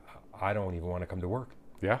 I don't even want to come to work.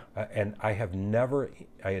 Yeah. And I had never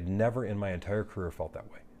in my entire career felt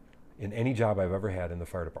that way. In any job I've ever had in the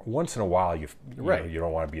fire department, once in a while you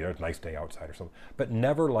don't want to be there. It's a nice day outside or something, but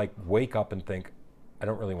never like wake up and think, I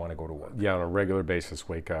don't really want to go to work. Yeah, on a regular basis,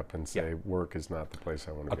 wake up and say, work is not the place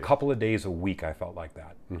I want to be. A couple of days a week, I felt like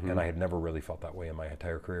that, and I had never really felt that way in my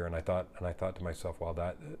entire career. And I thought to myself, well,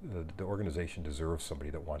 that the organization deserves somebody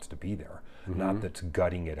that wants to be there, not that's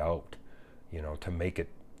gutting it out, to make it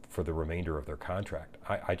for the remainder of their contract.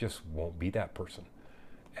 I just won't be that person.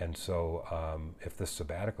 And so, if this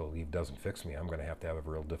sabbatical leave doesn't fix me, I'm going to have a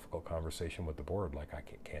real difficult conversation with the board. Like I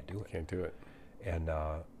can't do it. Can't do it. And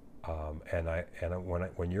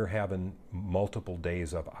when you're having multiple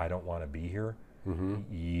days of I don't want to be here,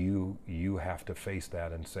 you have to face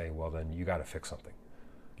that and say, well, then you got to fix something.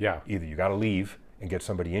 Yeah. Either you got to leave and get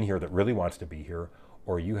somebody in here that really wants to be here,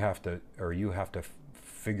 or you have to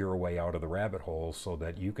figure a way out of the rabbit hole so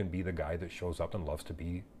that you can be the guy that shows up and loves to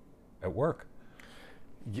be at work.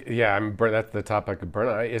 Yeah, that's the topic of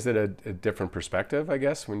burnout. Is it a different perspective, I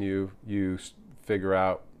guess, when you figure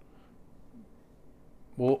out?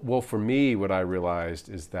 Well, for me, what I realized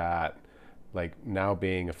is that, like now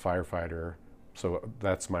being a firefighter, so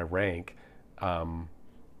that's my rank, and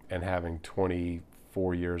having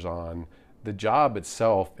 24 years on, the job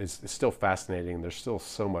itself is still fascinating. There's still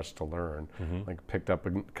so much to learn. Like picked up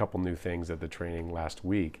a couple new things at the training last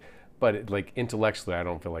week. But intellectually, I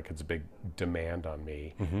don't feel like it's a big demand on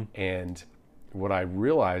me. And what I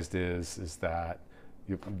realized is that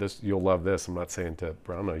you'll love this. I'm not saying to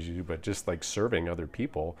brown nose you, but just like serving other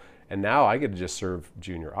people. And now I get to just serve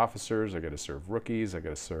junior officers. I get to serve rookies. I get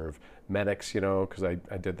to serve medics. Because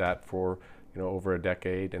I did that for over a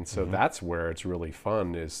decade. And so that's where it's really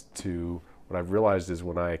fun. What I've realized is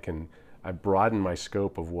when I broaden my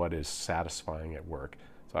scope of what is satisfying at work.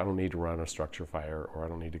 So I don't need to run a structure fire, or I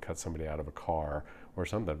don't need to cut somebody out of a car or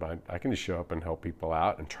something, but I can just show up and help people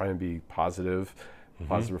out and try and be positive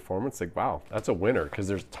performance. Like, wow, that's a winner, because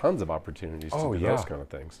there's tons of opportunities to do those kind of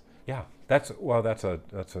things. Yeah, that's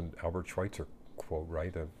an Albert Schweitzer quote,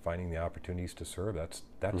 right? Finding the opportunities to serve. That's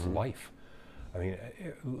life. I mean,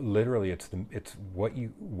 literally, it's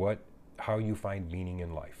how you find meaning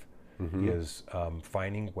in life is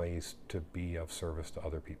finding ways to be of service to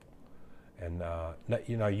other people, and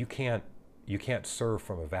you can't serve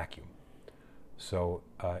from a vacuum. So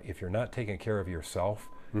if you're not taking care of yourself,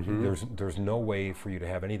 there's no way for you to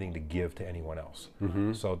have anything to give to anyone else.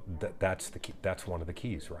 So that's the key. That's one of the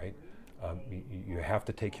keys, right? You have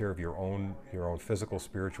to take care of your own physical,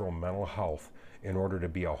 spiritual, mental health in order to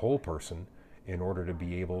be a whole person, in order to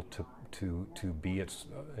be able to be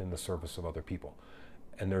in the service of other people.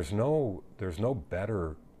 And there's no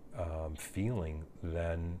better feeling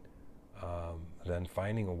than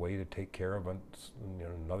finding a way to take care of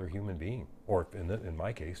another human being, or in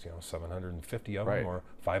my case, 750 of them or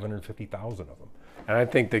 550,000 of them. And I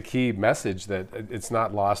think the key message that it's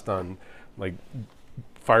not lost on like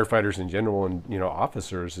firefighters in general and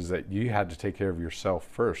officers is that you had to take care of yourself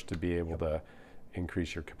first to be able to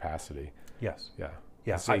increase your capacity. Yes. Yeah.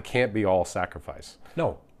 So it can't be all sacrifice.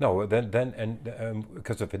 No. Then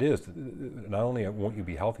because if it is, not only won't you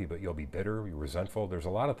be healthy, but you'll be bitter, you're resentful. There's a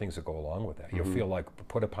lot of things that go along with that. You'll feel like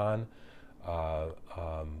put upon.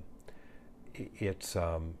 It's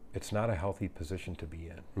not a healthy position to be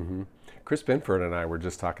in. Chris Binford and I were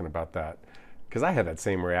just talking about that, because I had that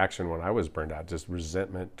same reaction when I was burned out, just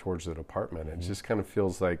resentment towards the department. It just kind of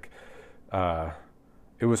feels like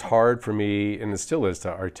it was hard for me, and it still is, to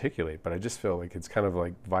articulate, but I just feel like it's kind of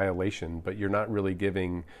like violation, but you're not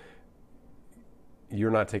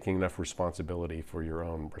taking enough responsibility for your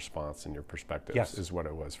own response and your perspectives, is what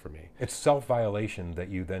it was for me. It's self-violation that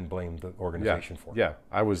you then blame the organization for. Yeah,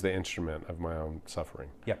 I was the instrument of my own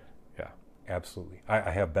suffering. Yeah, absolutely.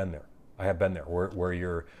 I have been there.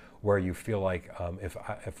 Where you feel like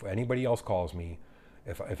if anybody else calls me,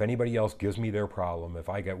 if anybody else gives me their problem, if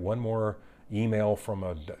I get one more email from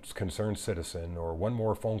a concerned citizen or one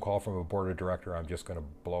more phone call from a board of director, I'm just going to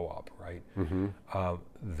blow up, right?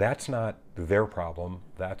 That's not their problem.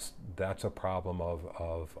 That's a problem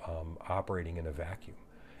of operating in a vacuum,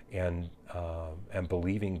 and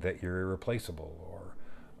believing that you're irreplaceable,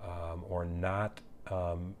 or not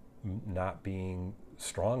being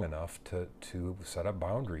strong enough to set up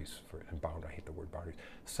boundaries I hate the word boundaries.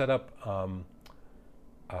 Set up.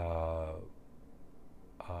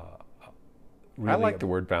 Really, I like the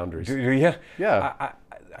word boundaries. Yeah.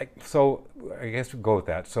 So I guess we'll go with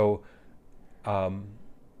that. So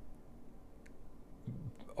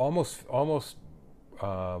almost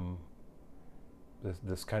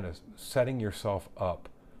this kind of setting yourself up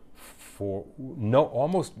for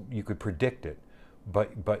almost you could predict it,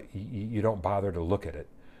 but you don't bother to look at it,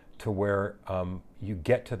 to where you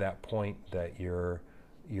get to that point that you're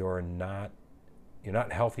not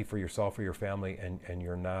healthy for yourself or your family, and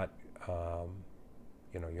you're not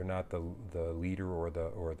you're not the leader or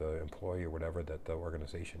the employee or whatever that the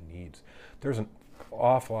organization needs. There's an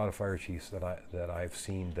awful lot of fire chiefs that I've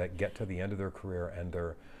seen that get to the end of their career and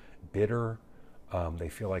they're bitter. They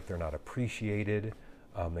feel like they're not appreciated.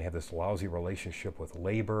 They have this lousy relationship with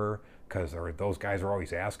labor because those guys are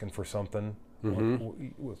always asking for something.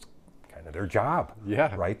 It's kind of their job,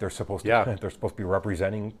 right? They're supposed to be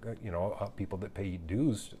representing people that pay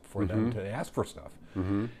dues for them to ask for stuff.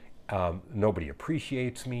 Nobody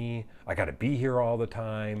appreciates me. I got to be here all the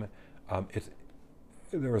time.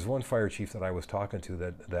 There was one fire chief that I was talking to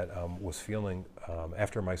that was feeling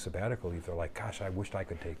after my sabbatical leave. They're like, "Gosh, I wished I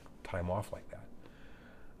could take time off like that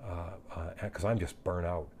because I'm just burnt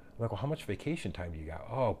out." I'm like, "Well, how much vacation time do you got?"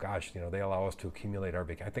 "Oh gosh, they allow us to accumulate our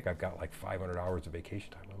vacation. I think I've got like 500 hours of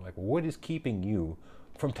vacation time." I'm like, well, "What is keeping you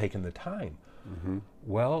from taking the time?"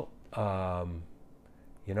 Well,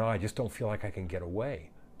 I just don't feel like I can get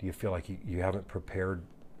away. Do you feel like you haven't prepared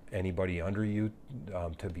anybody under you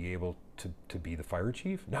to be able to be the fire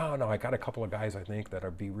chief? No, I got a couple of guys I think that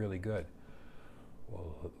would be really good.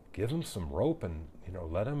 Well, give them some rope and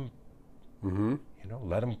let them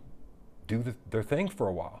let them do their thing for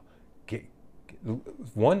a while.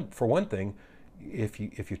 For one thing, if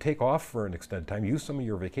you take off for an extended time, use some of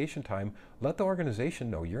your vacation time. Let the organization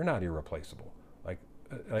know you're not irreplaceable. Like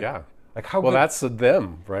how? Well, that's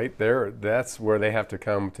them, right? That's where they have to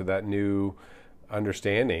come to that new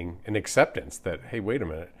understanding and acceptance that, hey, wait a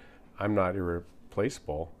minute, I'm not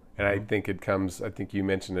irreplaceable. And I think it comes. I think you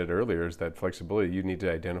mentioned it earlier. Is that flexibility? You need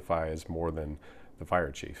to identify as more than the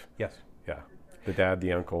fire chief. Yes. Yeah. The dad,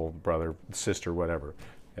 the uncle, brother, sister, whatever.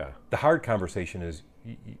 Yeah. The hard conversation is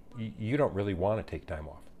you don't really want to take time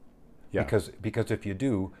off. Yeah. Because if you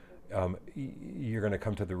do, you're going to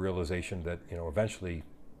come to the realization that eventually,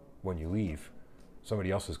 when you leave,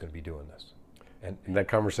 somebody else is going to be doing this. And that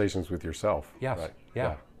conversation's with yourself. yes, Right?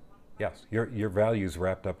 yeah. Yes, your values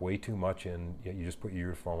wrapped up way too much in you just put your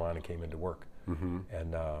uniform on and came into work,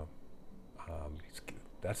 and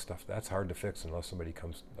that stuff that's hard to fix unless somebody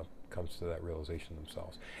comes to that realization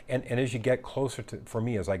themselves. And as you get closer to, for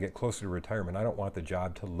me, as I get closer to retirement, I don't want the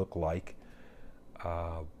job to look like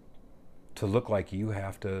you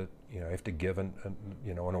have to give an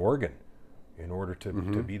organ in order to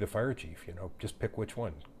be the fire chief. Just pick which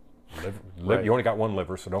one. Right. You only got one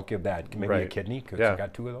liver, so don't give that. Maybe a Right. kidney because Yeah. you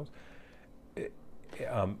got two of those.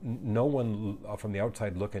 No one from the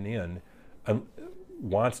outside looking in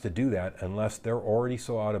wants to do that unless they're already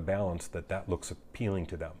so out of balance that looks appealing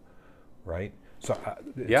to them, right? So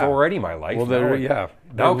it's already my life. Well, Now they're can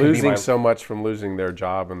be losing my- so much from losing their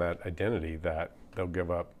job and that identity that they'll give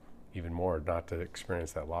up even more not to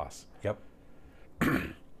experience that loss. Yep.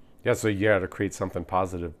 Yeah, so you got to create something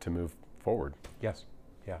positive to move forward. Yes.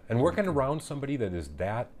 Yeah. And working around somebody that is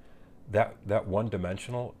that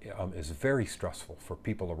one-dimensional is very stressful for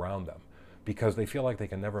people around them because they feel like they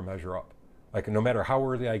can never measure up. Like no matter how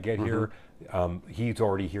early I get here, he's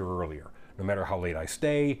already here earlier. No matter how late I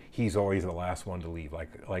stay, he's always the last one to leave.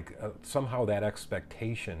 Like somehow that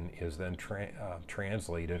expectation is then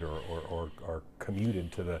translated or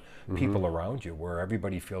commuted to the people around you, where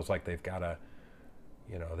everybody feels like they've got to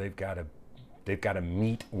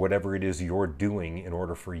meet whatever it is you're doing in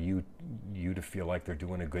order for you to feel like they're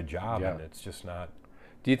doing a good job, Yeah. and it's just not.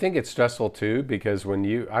 Do you think it's stressful too? Because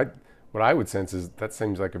what I would sense is that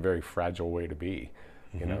seems like a very fragile way to be.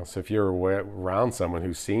 So if you're around someone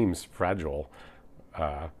who seems fragile,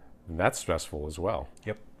 that's stressful as well.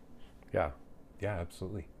 Yep. Yeah. Yeah,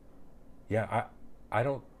 absolutely. Yeah,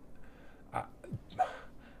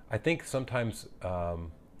 I think sometimes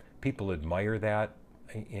people admire that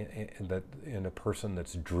in a person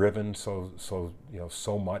that's driven so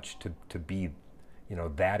much to be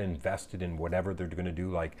that invested in whatever they're going to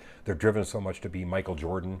do. Like they're driven so much to be Michael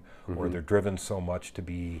Jordan, or they're driven so much to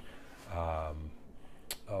be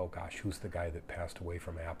who's the guy that passed away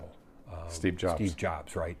from Apple? Steve Jobs. Steve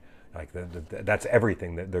Jobs, right? Like that's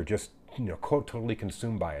everything. That they're just totally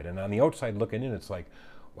consumed by it. And on the outside looking in, it's like,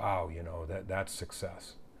 wow, that's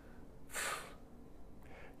success.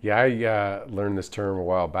 Yeah, I learned this term a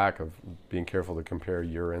while back of being careful to compare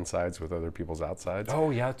your insides with other people's outsides. Oh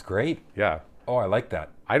yeah, it's great. Yeah. Oh, I like that.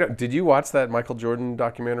 Did you watch that Michael Jordan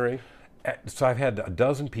documentary? So I've had a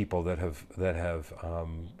dozen people that have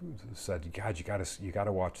said, God, you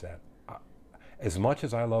gotta watch that. As much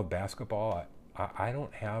as I love basketball, I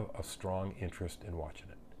don't have a strong interest in watching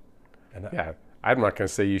it. And Yeah, I'm not going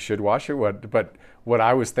to say you should watch it. But what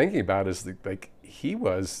I was thinking about is like he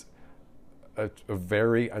was a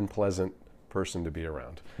very unpleasant person to be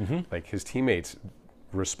around. Like his teammates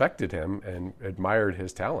respected him and admired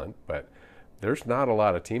his talent, but there's not a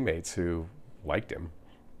lot of teammates who liked him.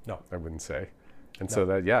 No, I wouldn't say. And so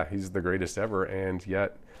he's the greatest ever, and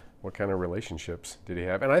yet what kind of relationships did he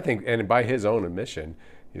have? And I think, and by his own admission,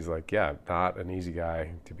 he's like, not an easy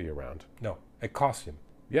guy to be around. no, it cost him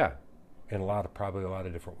Yeah, in probably a lot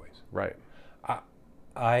of different ways. right.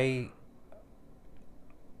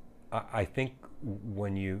 I think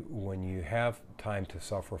when you have time to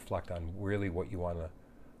self-reflect on really what you want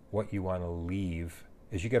to leave,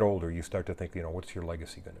 as you get older, you start to think, what's your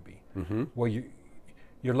legacy going to be? Well,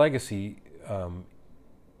 your legacy,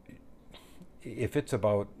 if it's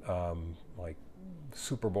about like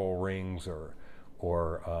Super Bowl rings or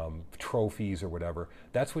trophies or whatever,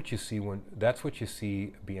 that's what you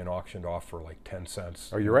see being auctioned off for like 10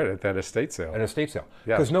 cents. Oh, you're right, at that estate sale. An estate sale.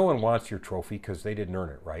 Yeah. Because no one wants your trophy because they didn't earn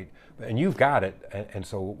it, right? And you've got it, and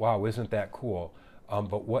so, wow, isn't that cool?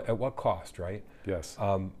 But at what cost, right? Yes.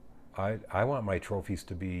 I want my trophies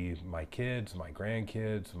to be my kids, my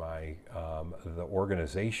grandkids, the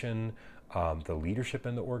organization, the leadership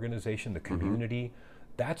in the organization, the community.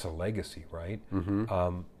 That's a legacy, right?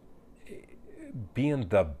 Being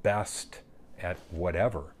the best at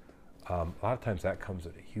whatever, a lot of times that comes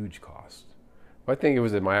at a huge cost. I think it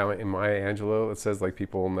was in Maya Angelou. It says like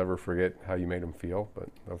people will never forget how you made them feel, but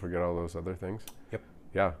they'll forget all those other things. Yep.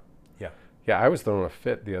 Yeah. Yeah. Yeah, I was throwing a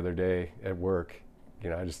fit the other day at work.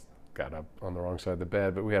 I just got up on the wrong side of the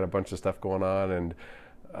bed, but we had a bunch of stuff going on, and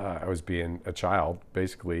I was being a child,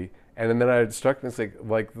 basically. And then it struck me, it's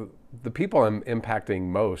like the people I'm impacting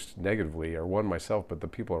most negatively are one, myself, but the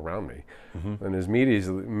people around me. And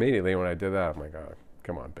immediately when I did that, I'm like, oh,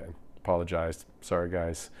 come on, Ben. Apologized. Sorry,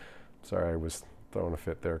 guys. Sorry I was throwing a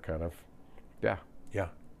fit there, kind of. Yeah. Yeah.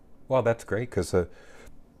 Well, that's great because, that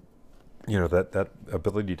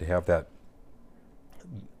ability to have that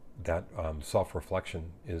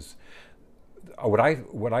self-reflection is what I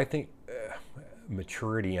think.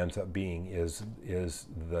 maturity ends up being is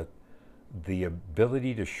the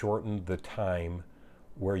ability to shorten the time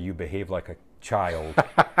where you behave like a child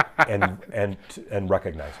and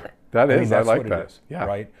recognize it. That is, that's I like what that. it is, Yeah.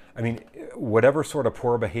 right? I mean, whatever sort of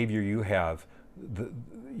poor behavior you have,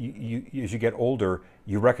 you as you get older,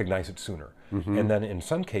 you recognize it sooner. And then in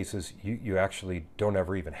some cases, you actually don't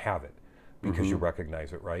ever even have it because you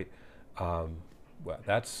recognize it, right? Well,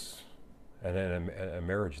 that's, and in a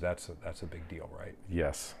marriage, that's a big deal, right?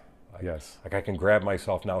 Yes. Yes. Like I can grab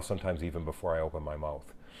myself now sometimes even before I open my mouth,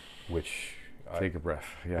 which Take a breath.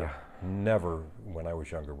 Yeah. never when I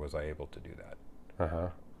was younger was I able to do that. Uh-huh.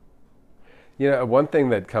 You know, one thing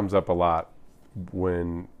that comes up a lot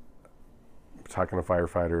when talking to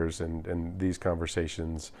firefighters and these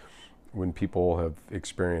conversations, when people have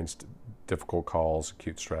experienced difficult calls,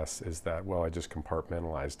 acute stress, is that, well, I just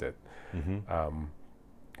compartmentalized it,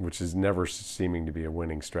 which is never seeming to be a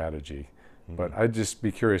winning strategy. But I'd just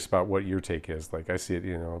be curious about what your take is. Like I see it,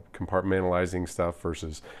 you know, compartmentalizing stuff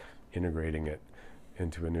versus integrating it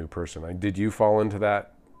into a new person. Did you fall into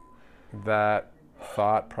that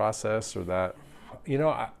thought process or that? You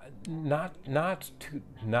know, not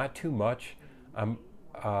too much. I'm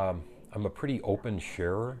a pretty open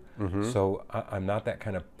sharer, so I'm not that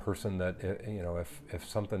kind of person that you know, if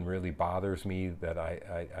something really bothers me that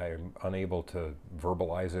I'm unable to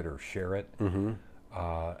verbalize it or share it. And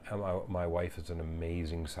my wife is an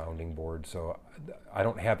amazing sounding board, so I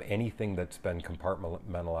don't have anything that's been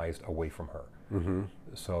compartmentalized away from her.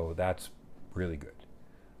 So that's really good.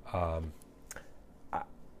 I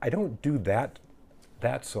don't do that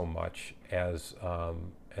so much as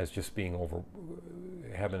just being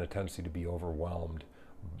having a tendency to be overwhelmed.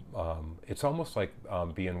 It's almost like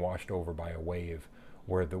being washed over by a wave,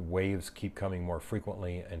 where the waves keep coming more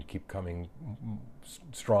frequently and keep coming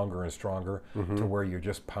stronger and stronger to where you're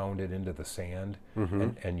just pounded into the sand,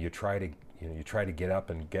 and you try to get up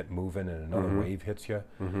and get moving, and another wave hits you.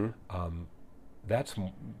 That's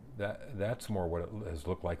more what it has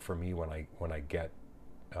looked like for me when I get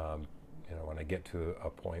when I get to a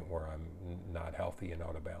point where I'm not healthy and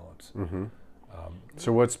out of balance.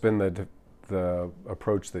 So what's been the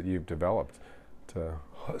approach that you've developed to?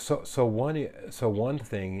 So one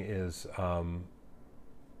thing is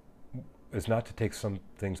not to take some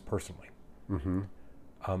things personally.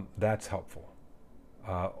 That's helpful,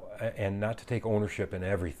 and not to take ownership in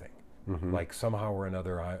everything. Like somehow or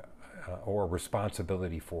another, or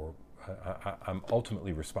responsibility for. I'm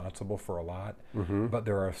ultimately responsible for a lot, but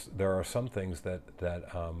there are some things that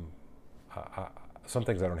some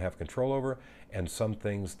things I don't have control over, and some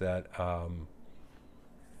things that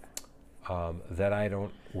that I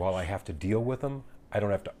don't. While I have to deal with them, I don't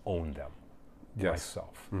have to own them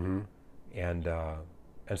myself, and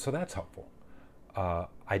so that's helpful.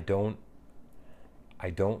 I don't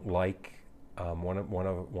like. One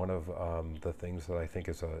of the things that I think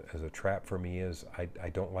is a trap for me is I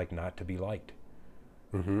don't like not to be liked.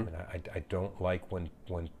 And I don't like when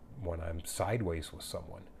I'm sideways with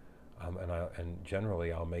someone, and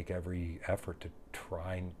generally I'll make every effort to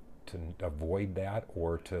try to avoid that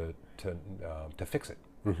or to fix it.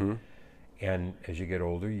 And as you get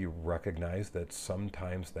older, you recognize that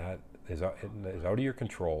sometimes that is out of your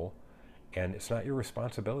control, and it's not your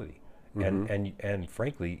responsibility. And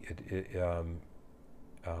frankly,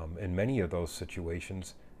 in many of those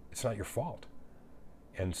situations, it's not your fault.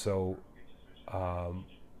 And so I've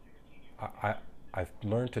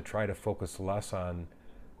learned to try to focus less on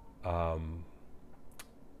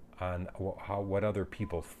what other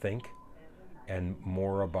people think, and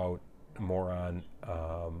more on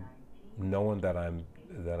knowing that I'm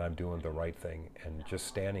doing the right thing, and just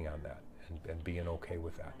standing on that and being okay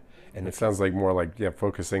with that. And it sounds like more like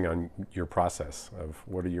focusing on your process of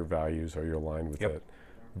what are your values, are you aligned with it,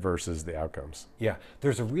 versus the outcomes. Yeah,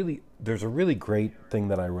 there's a really great thing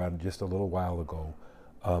that I read just a little while ago,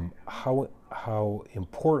 how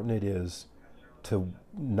important it is to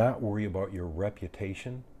not worry about your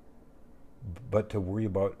reputation, but to worry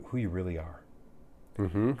about who you really are.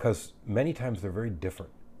 Because many times they're very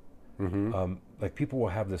different. Like people will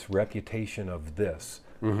have this reputation of this,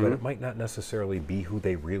 but it might not necessarily be who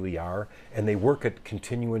they really are, and they work at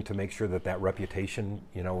continuing to make sure that reputation,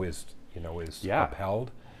 is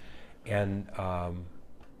upheld, and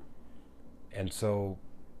so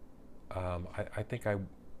I think I'm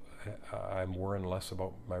worrying less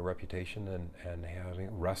about my reputation and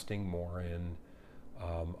resting more in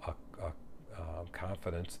a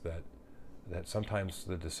confidence that sometimes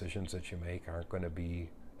the decisions that you make aren't going to be.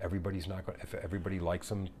 Everybody's not going. If everybody likes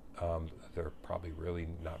them, they're probably really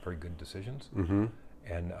not very good decisions.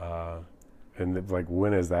 And like,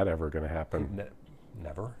 when is that ever going to happen?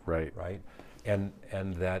 never. Right. Right. And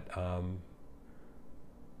that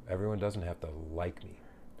everyone doesn't have to like me.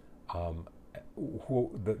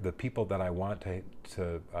 The people that I want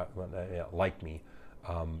to like me,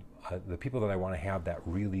 the people that I want to have that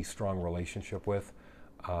really strong relationship with,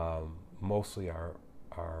 mostly are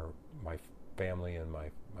my family and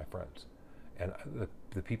my friends. And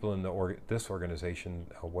the people in this organization,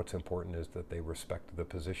 what's important is that they respect the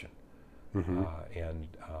position, and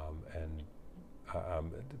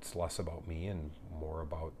it's less about me and more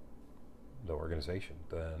about the organization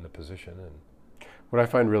than the position. And what I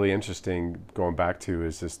find really interesting, going back to,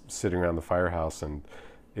 is just sitting around the firehouse, and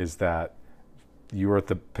is that you are at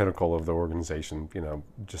the pinnacle of the organization,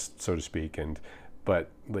 just so to speak, but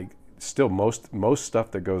like still most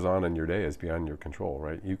stuff that goes on in your day is beyond your control,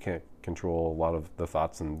 right? You can't control a lot of the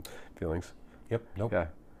thoughts and feelings. Yep. Nope. Yeah.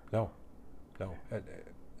 No.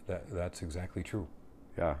 That's exactly true.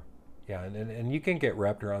 Yeah. Yeah, and you can get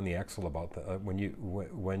wrapped around the axle about the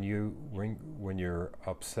when you're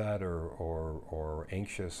upset or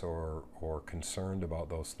anxious or concerned about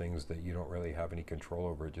those things that you don't really have any control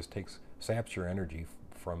over. It just saps your energy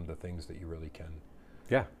from the things that you really can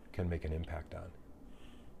make an impact on.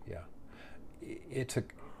 Yeah, it's a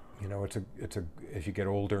as you get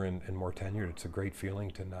older and more tenured, it's a great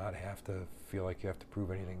feeling to not have to feel like you have to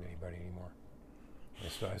prove anything to anybody anymore. I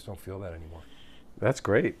just don't feel that anymore. That's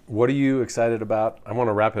great. What are you excited about? I want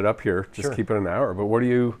to wrap it up here, just keep it an hour, but what are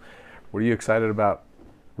you excited about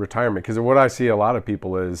retirement? Because what I see a lot of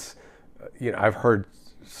people is, I've heard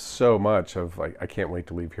so much of like, I can't wait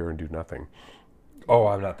to leave here and do nothing.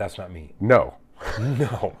 Oh, that's not me. No.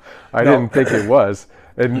 No. I didn't think it was.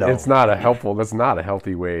 And that's not a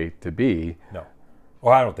healthy way to be. No.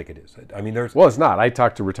 Well, I don't think it is. I mean, well, it's not. I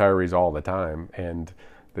talk to retirees all the time, and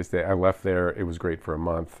they say, I left there, it was great for a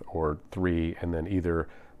month or 3, and then either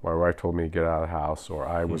my wife told me to get out of the house, or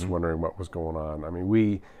I was wondering what was going on. I mean,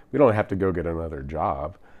 we don't have to go get another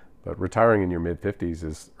job, but retiring in your mid-50s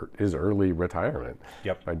is early retirement.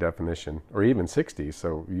 Yep. By definition, or even 60.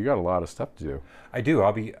 So you got a lot of stuff to do. I do.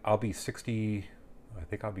 I'll be 60. I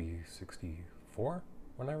think I'll be 64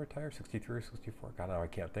 when I retire. 63 or 64. God, now I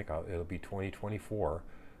can't think. It'll be 2024,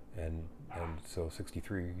 and so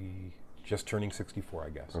 63. Just turning 64, I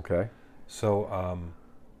guess. Okay. So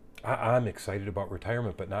I'm excited about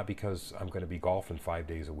retirement, but not because I'm going to be golfing 5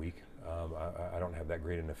 days a week. I don't have that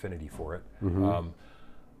great an affinity for it.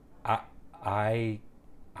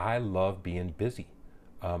 I love being busy.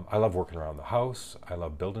 I love working around the house. I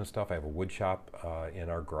love building stuff. I have a wood shop in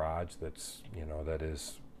our garage that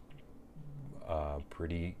is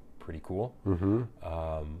pretty cool.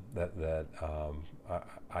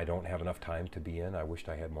 I don't have enough time to be in. I wished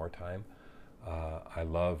I had more time. I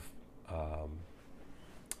love.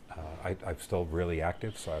 I'm still really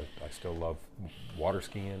active, so I still love water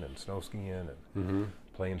skiing and snow skiing and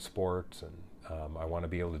playing sports, and I want to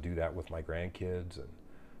be able to do that with my grandkids.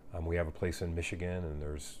 And we have a place in Michigan, and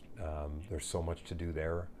there's so much to do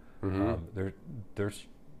there. There's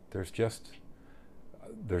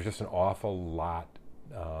just an awful lot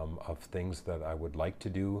of things that I would like to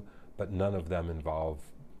do, but none of them involve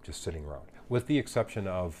just sitting around. With the exception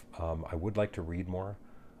of, I would like to read more.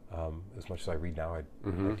 As much as I read now, I'd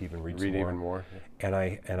like to even read some more. Even more. And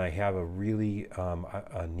I have a really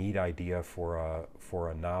a neat idea for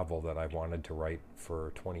a novel that I've wanted to write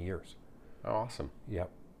for 20 years. Oh, awesome. Yep.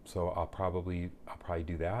 So I'll probably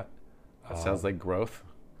do that. That sounds like growth.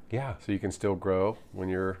 Yeah. So you can still grow when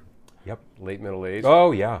you're late middle age.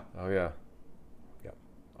 Oh yeah. Oh yeah. Yep.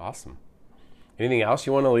 Awesome. Anything else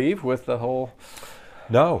you want to leave with the whole?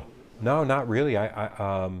 No, not really.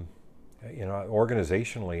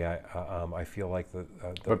 Organizationally, I feel like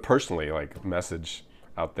but personally, like message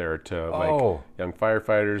out there to like young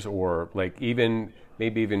firefighters, or like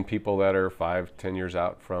maybe even people that are 5-10 years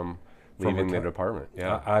out from leaving the department.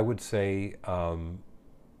 Yeah, I would say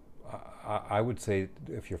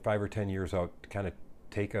if you're 5 or 10 years out, kind of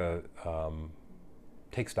take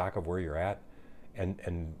stock of where you're at,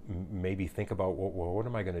 and maybe think about what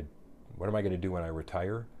am I going to do when I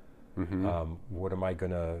retire? What am I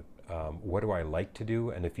going to what do I like to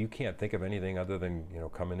do? And if you can't think of anything other than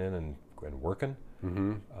coming in and working,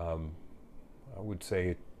 I would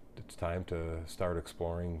say it's time to start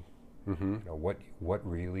exploring. What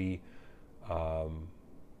really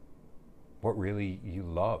you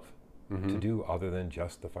love to do other than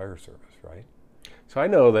just the fire service, right? So I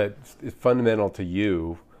know that fundamental to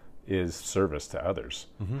you is service to others.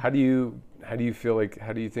 How do you feel like?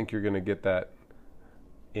 How do you think you're going to get that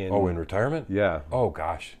in? Oh, in retirement? Yeah. Oh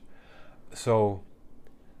gosh. So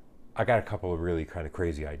I got a couple of really kind of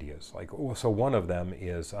crazy ideas. Like, so one of them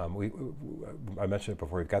is I mentioned it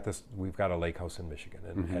before. We've got a lake house in Michigan,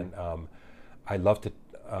 and I love to,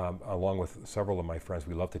 along with several of my friends,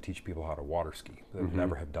 we love to teach people how to water ski that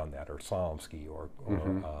never have done that, or slalom ski, or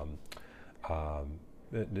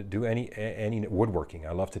do any woodworking.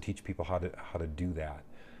 I love to teach people how to do that.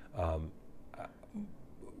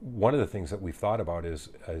 One of the things that we've thought about is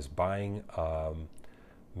buying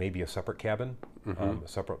maybe a separate cabin, a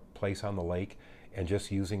separate place on the lake, and just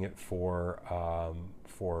using it for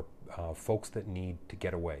folks that need to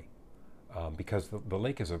get away, because the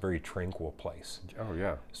lake is a very tranquil place. Oh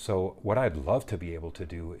yeah. So what I'd love to be able to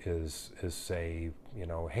do is say,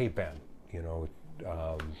 hey Ben,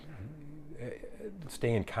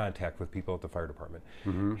 stay in contact with people at the fire department.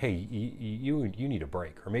 Hey, you need a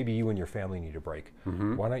break, or maybe you and your family need a break.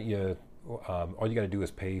 Why don't you? All you got to do is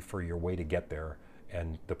pay for your way to get there,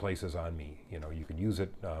 and the place is on me. You can use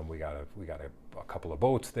it. We got a couple of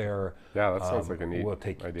boats there. Yeah, that sounds like a neat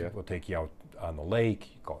idea. We'll take you out on the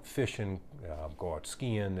lake, go out fishing, go out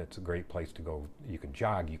skiing. It's a great place to go. You can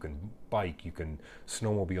jog, you can bike, you can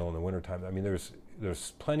snowmobile in the wintertime. I mean,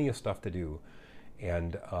 there's plenty of stuff to do,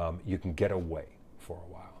 and you can get away for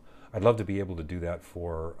a while. I'd love to be able to do that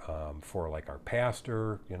for like our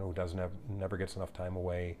pastor, who never gets enough time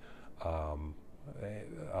away.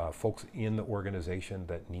 Folks in the organization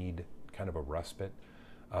that need kind of a respite.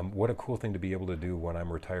 What a cool thing to be able to do when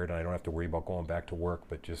I'm retired and I don't have to worry about going back to work,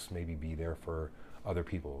 but just maybe be there for other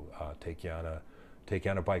people. Take you on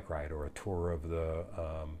a bike ride, or a tour of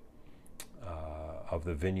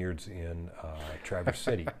the vineyards in Traverse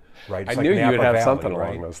City, right? It's I knew Napa you would have Valley, something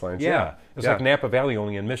right? along those lines. Yeah, it's like Napa Valley,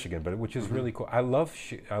 only in Michigan, but which is really cool. I love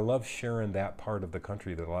sharing that part of the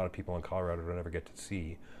country that a lot of people in Colorado don't ever get to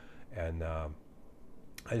see, and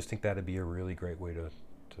I just think that'd be a really great way to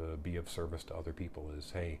be of service to other people.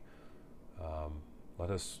 Is, hey, let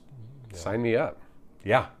us sign me up.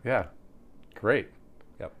 Yeah. Great.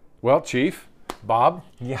 Yep. Well, Chief Bob.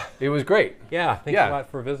 Yeah. It was great. Yeah. Thanks a lot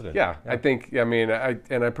for visiting. Yeah. I think. I mean, I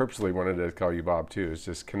purposely wanted to call you Bob too. It's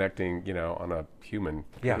just connecting, on a human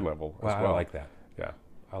level as well. I like that. Yeah.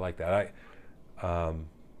 I like that.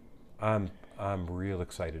 I'm real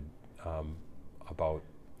excited about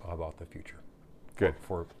the future. Good.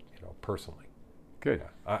 For personally. Good.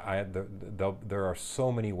 Yeah. There are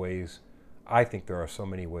so many ways. I think there are so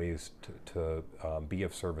many ways to be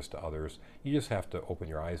of service to others. You just have to open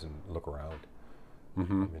your eyes and look around. I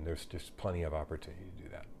mean, there's just plenty of opportunity to do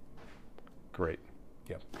that. Great.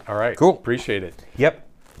 Yep. All right. Cool. Appreciate it. Yep.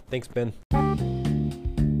 Thanks, Ben.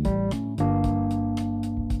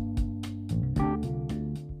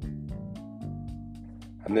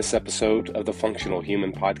 On this episode of the Functional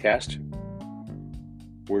Human Podcast,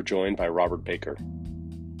 we're joined by Robert Baker.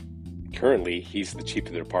 Currently, he's the chief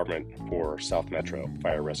of the department for South Metro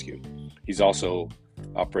Fire Rescue. He's also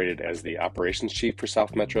operated as the operations chief for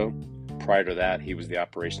South Metro. Prior to that, he was the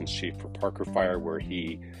operations chief for Parker Fire, where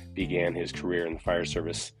he began his career in the fire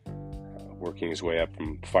service, working his way up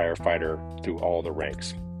from firefighter through all the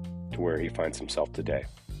ranks to where he finds himself today.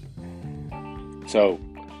 So,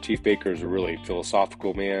 Chief Baker is a really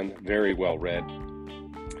philosophical man, very well read.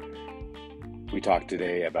 We talked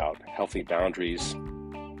today about healthy boundaries,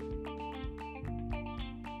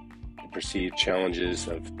 the perceived challenges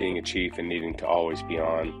of being a chief and needing to always be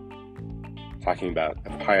on, talking about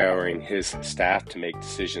empowering his staff to make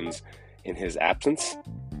decisions in his absence,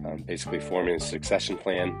 basically forming a succession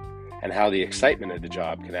plan, and how the excitement of the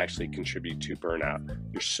job can actually contribute to burnout.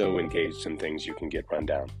 You're so engaged in things you can get run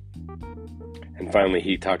down. And finally,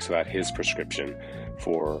 he talks about his prescription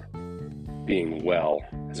for being well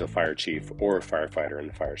as a fire chief or a firefighter in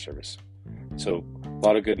the fire service. So a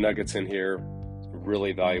lot of good nuggets in here,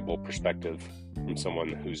 really valuable perspective from someone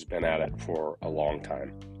who's been at it for a long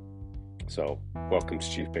time. So welcome to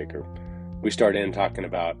Chief Baker. We start in talking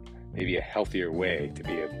about maybe a healthier way to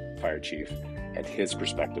be a fire chief and his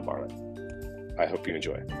perspective on it. I hope you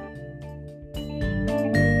enjoy it.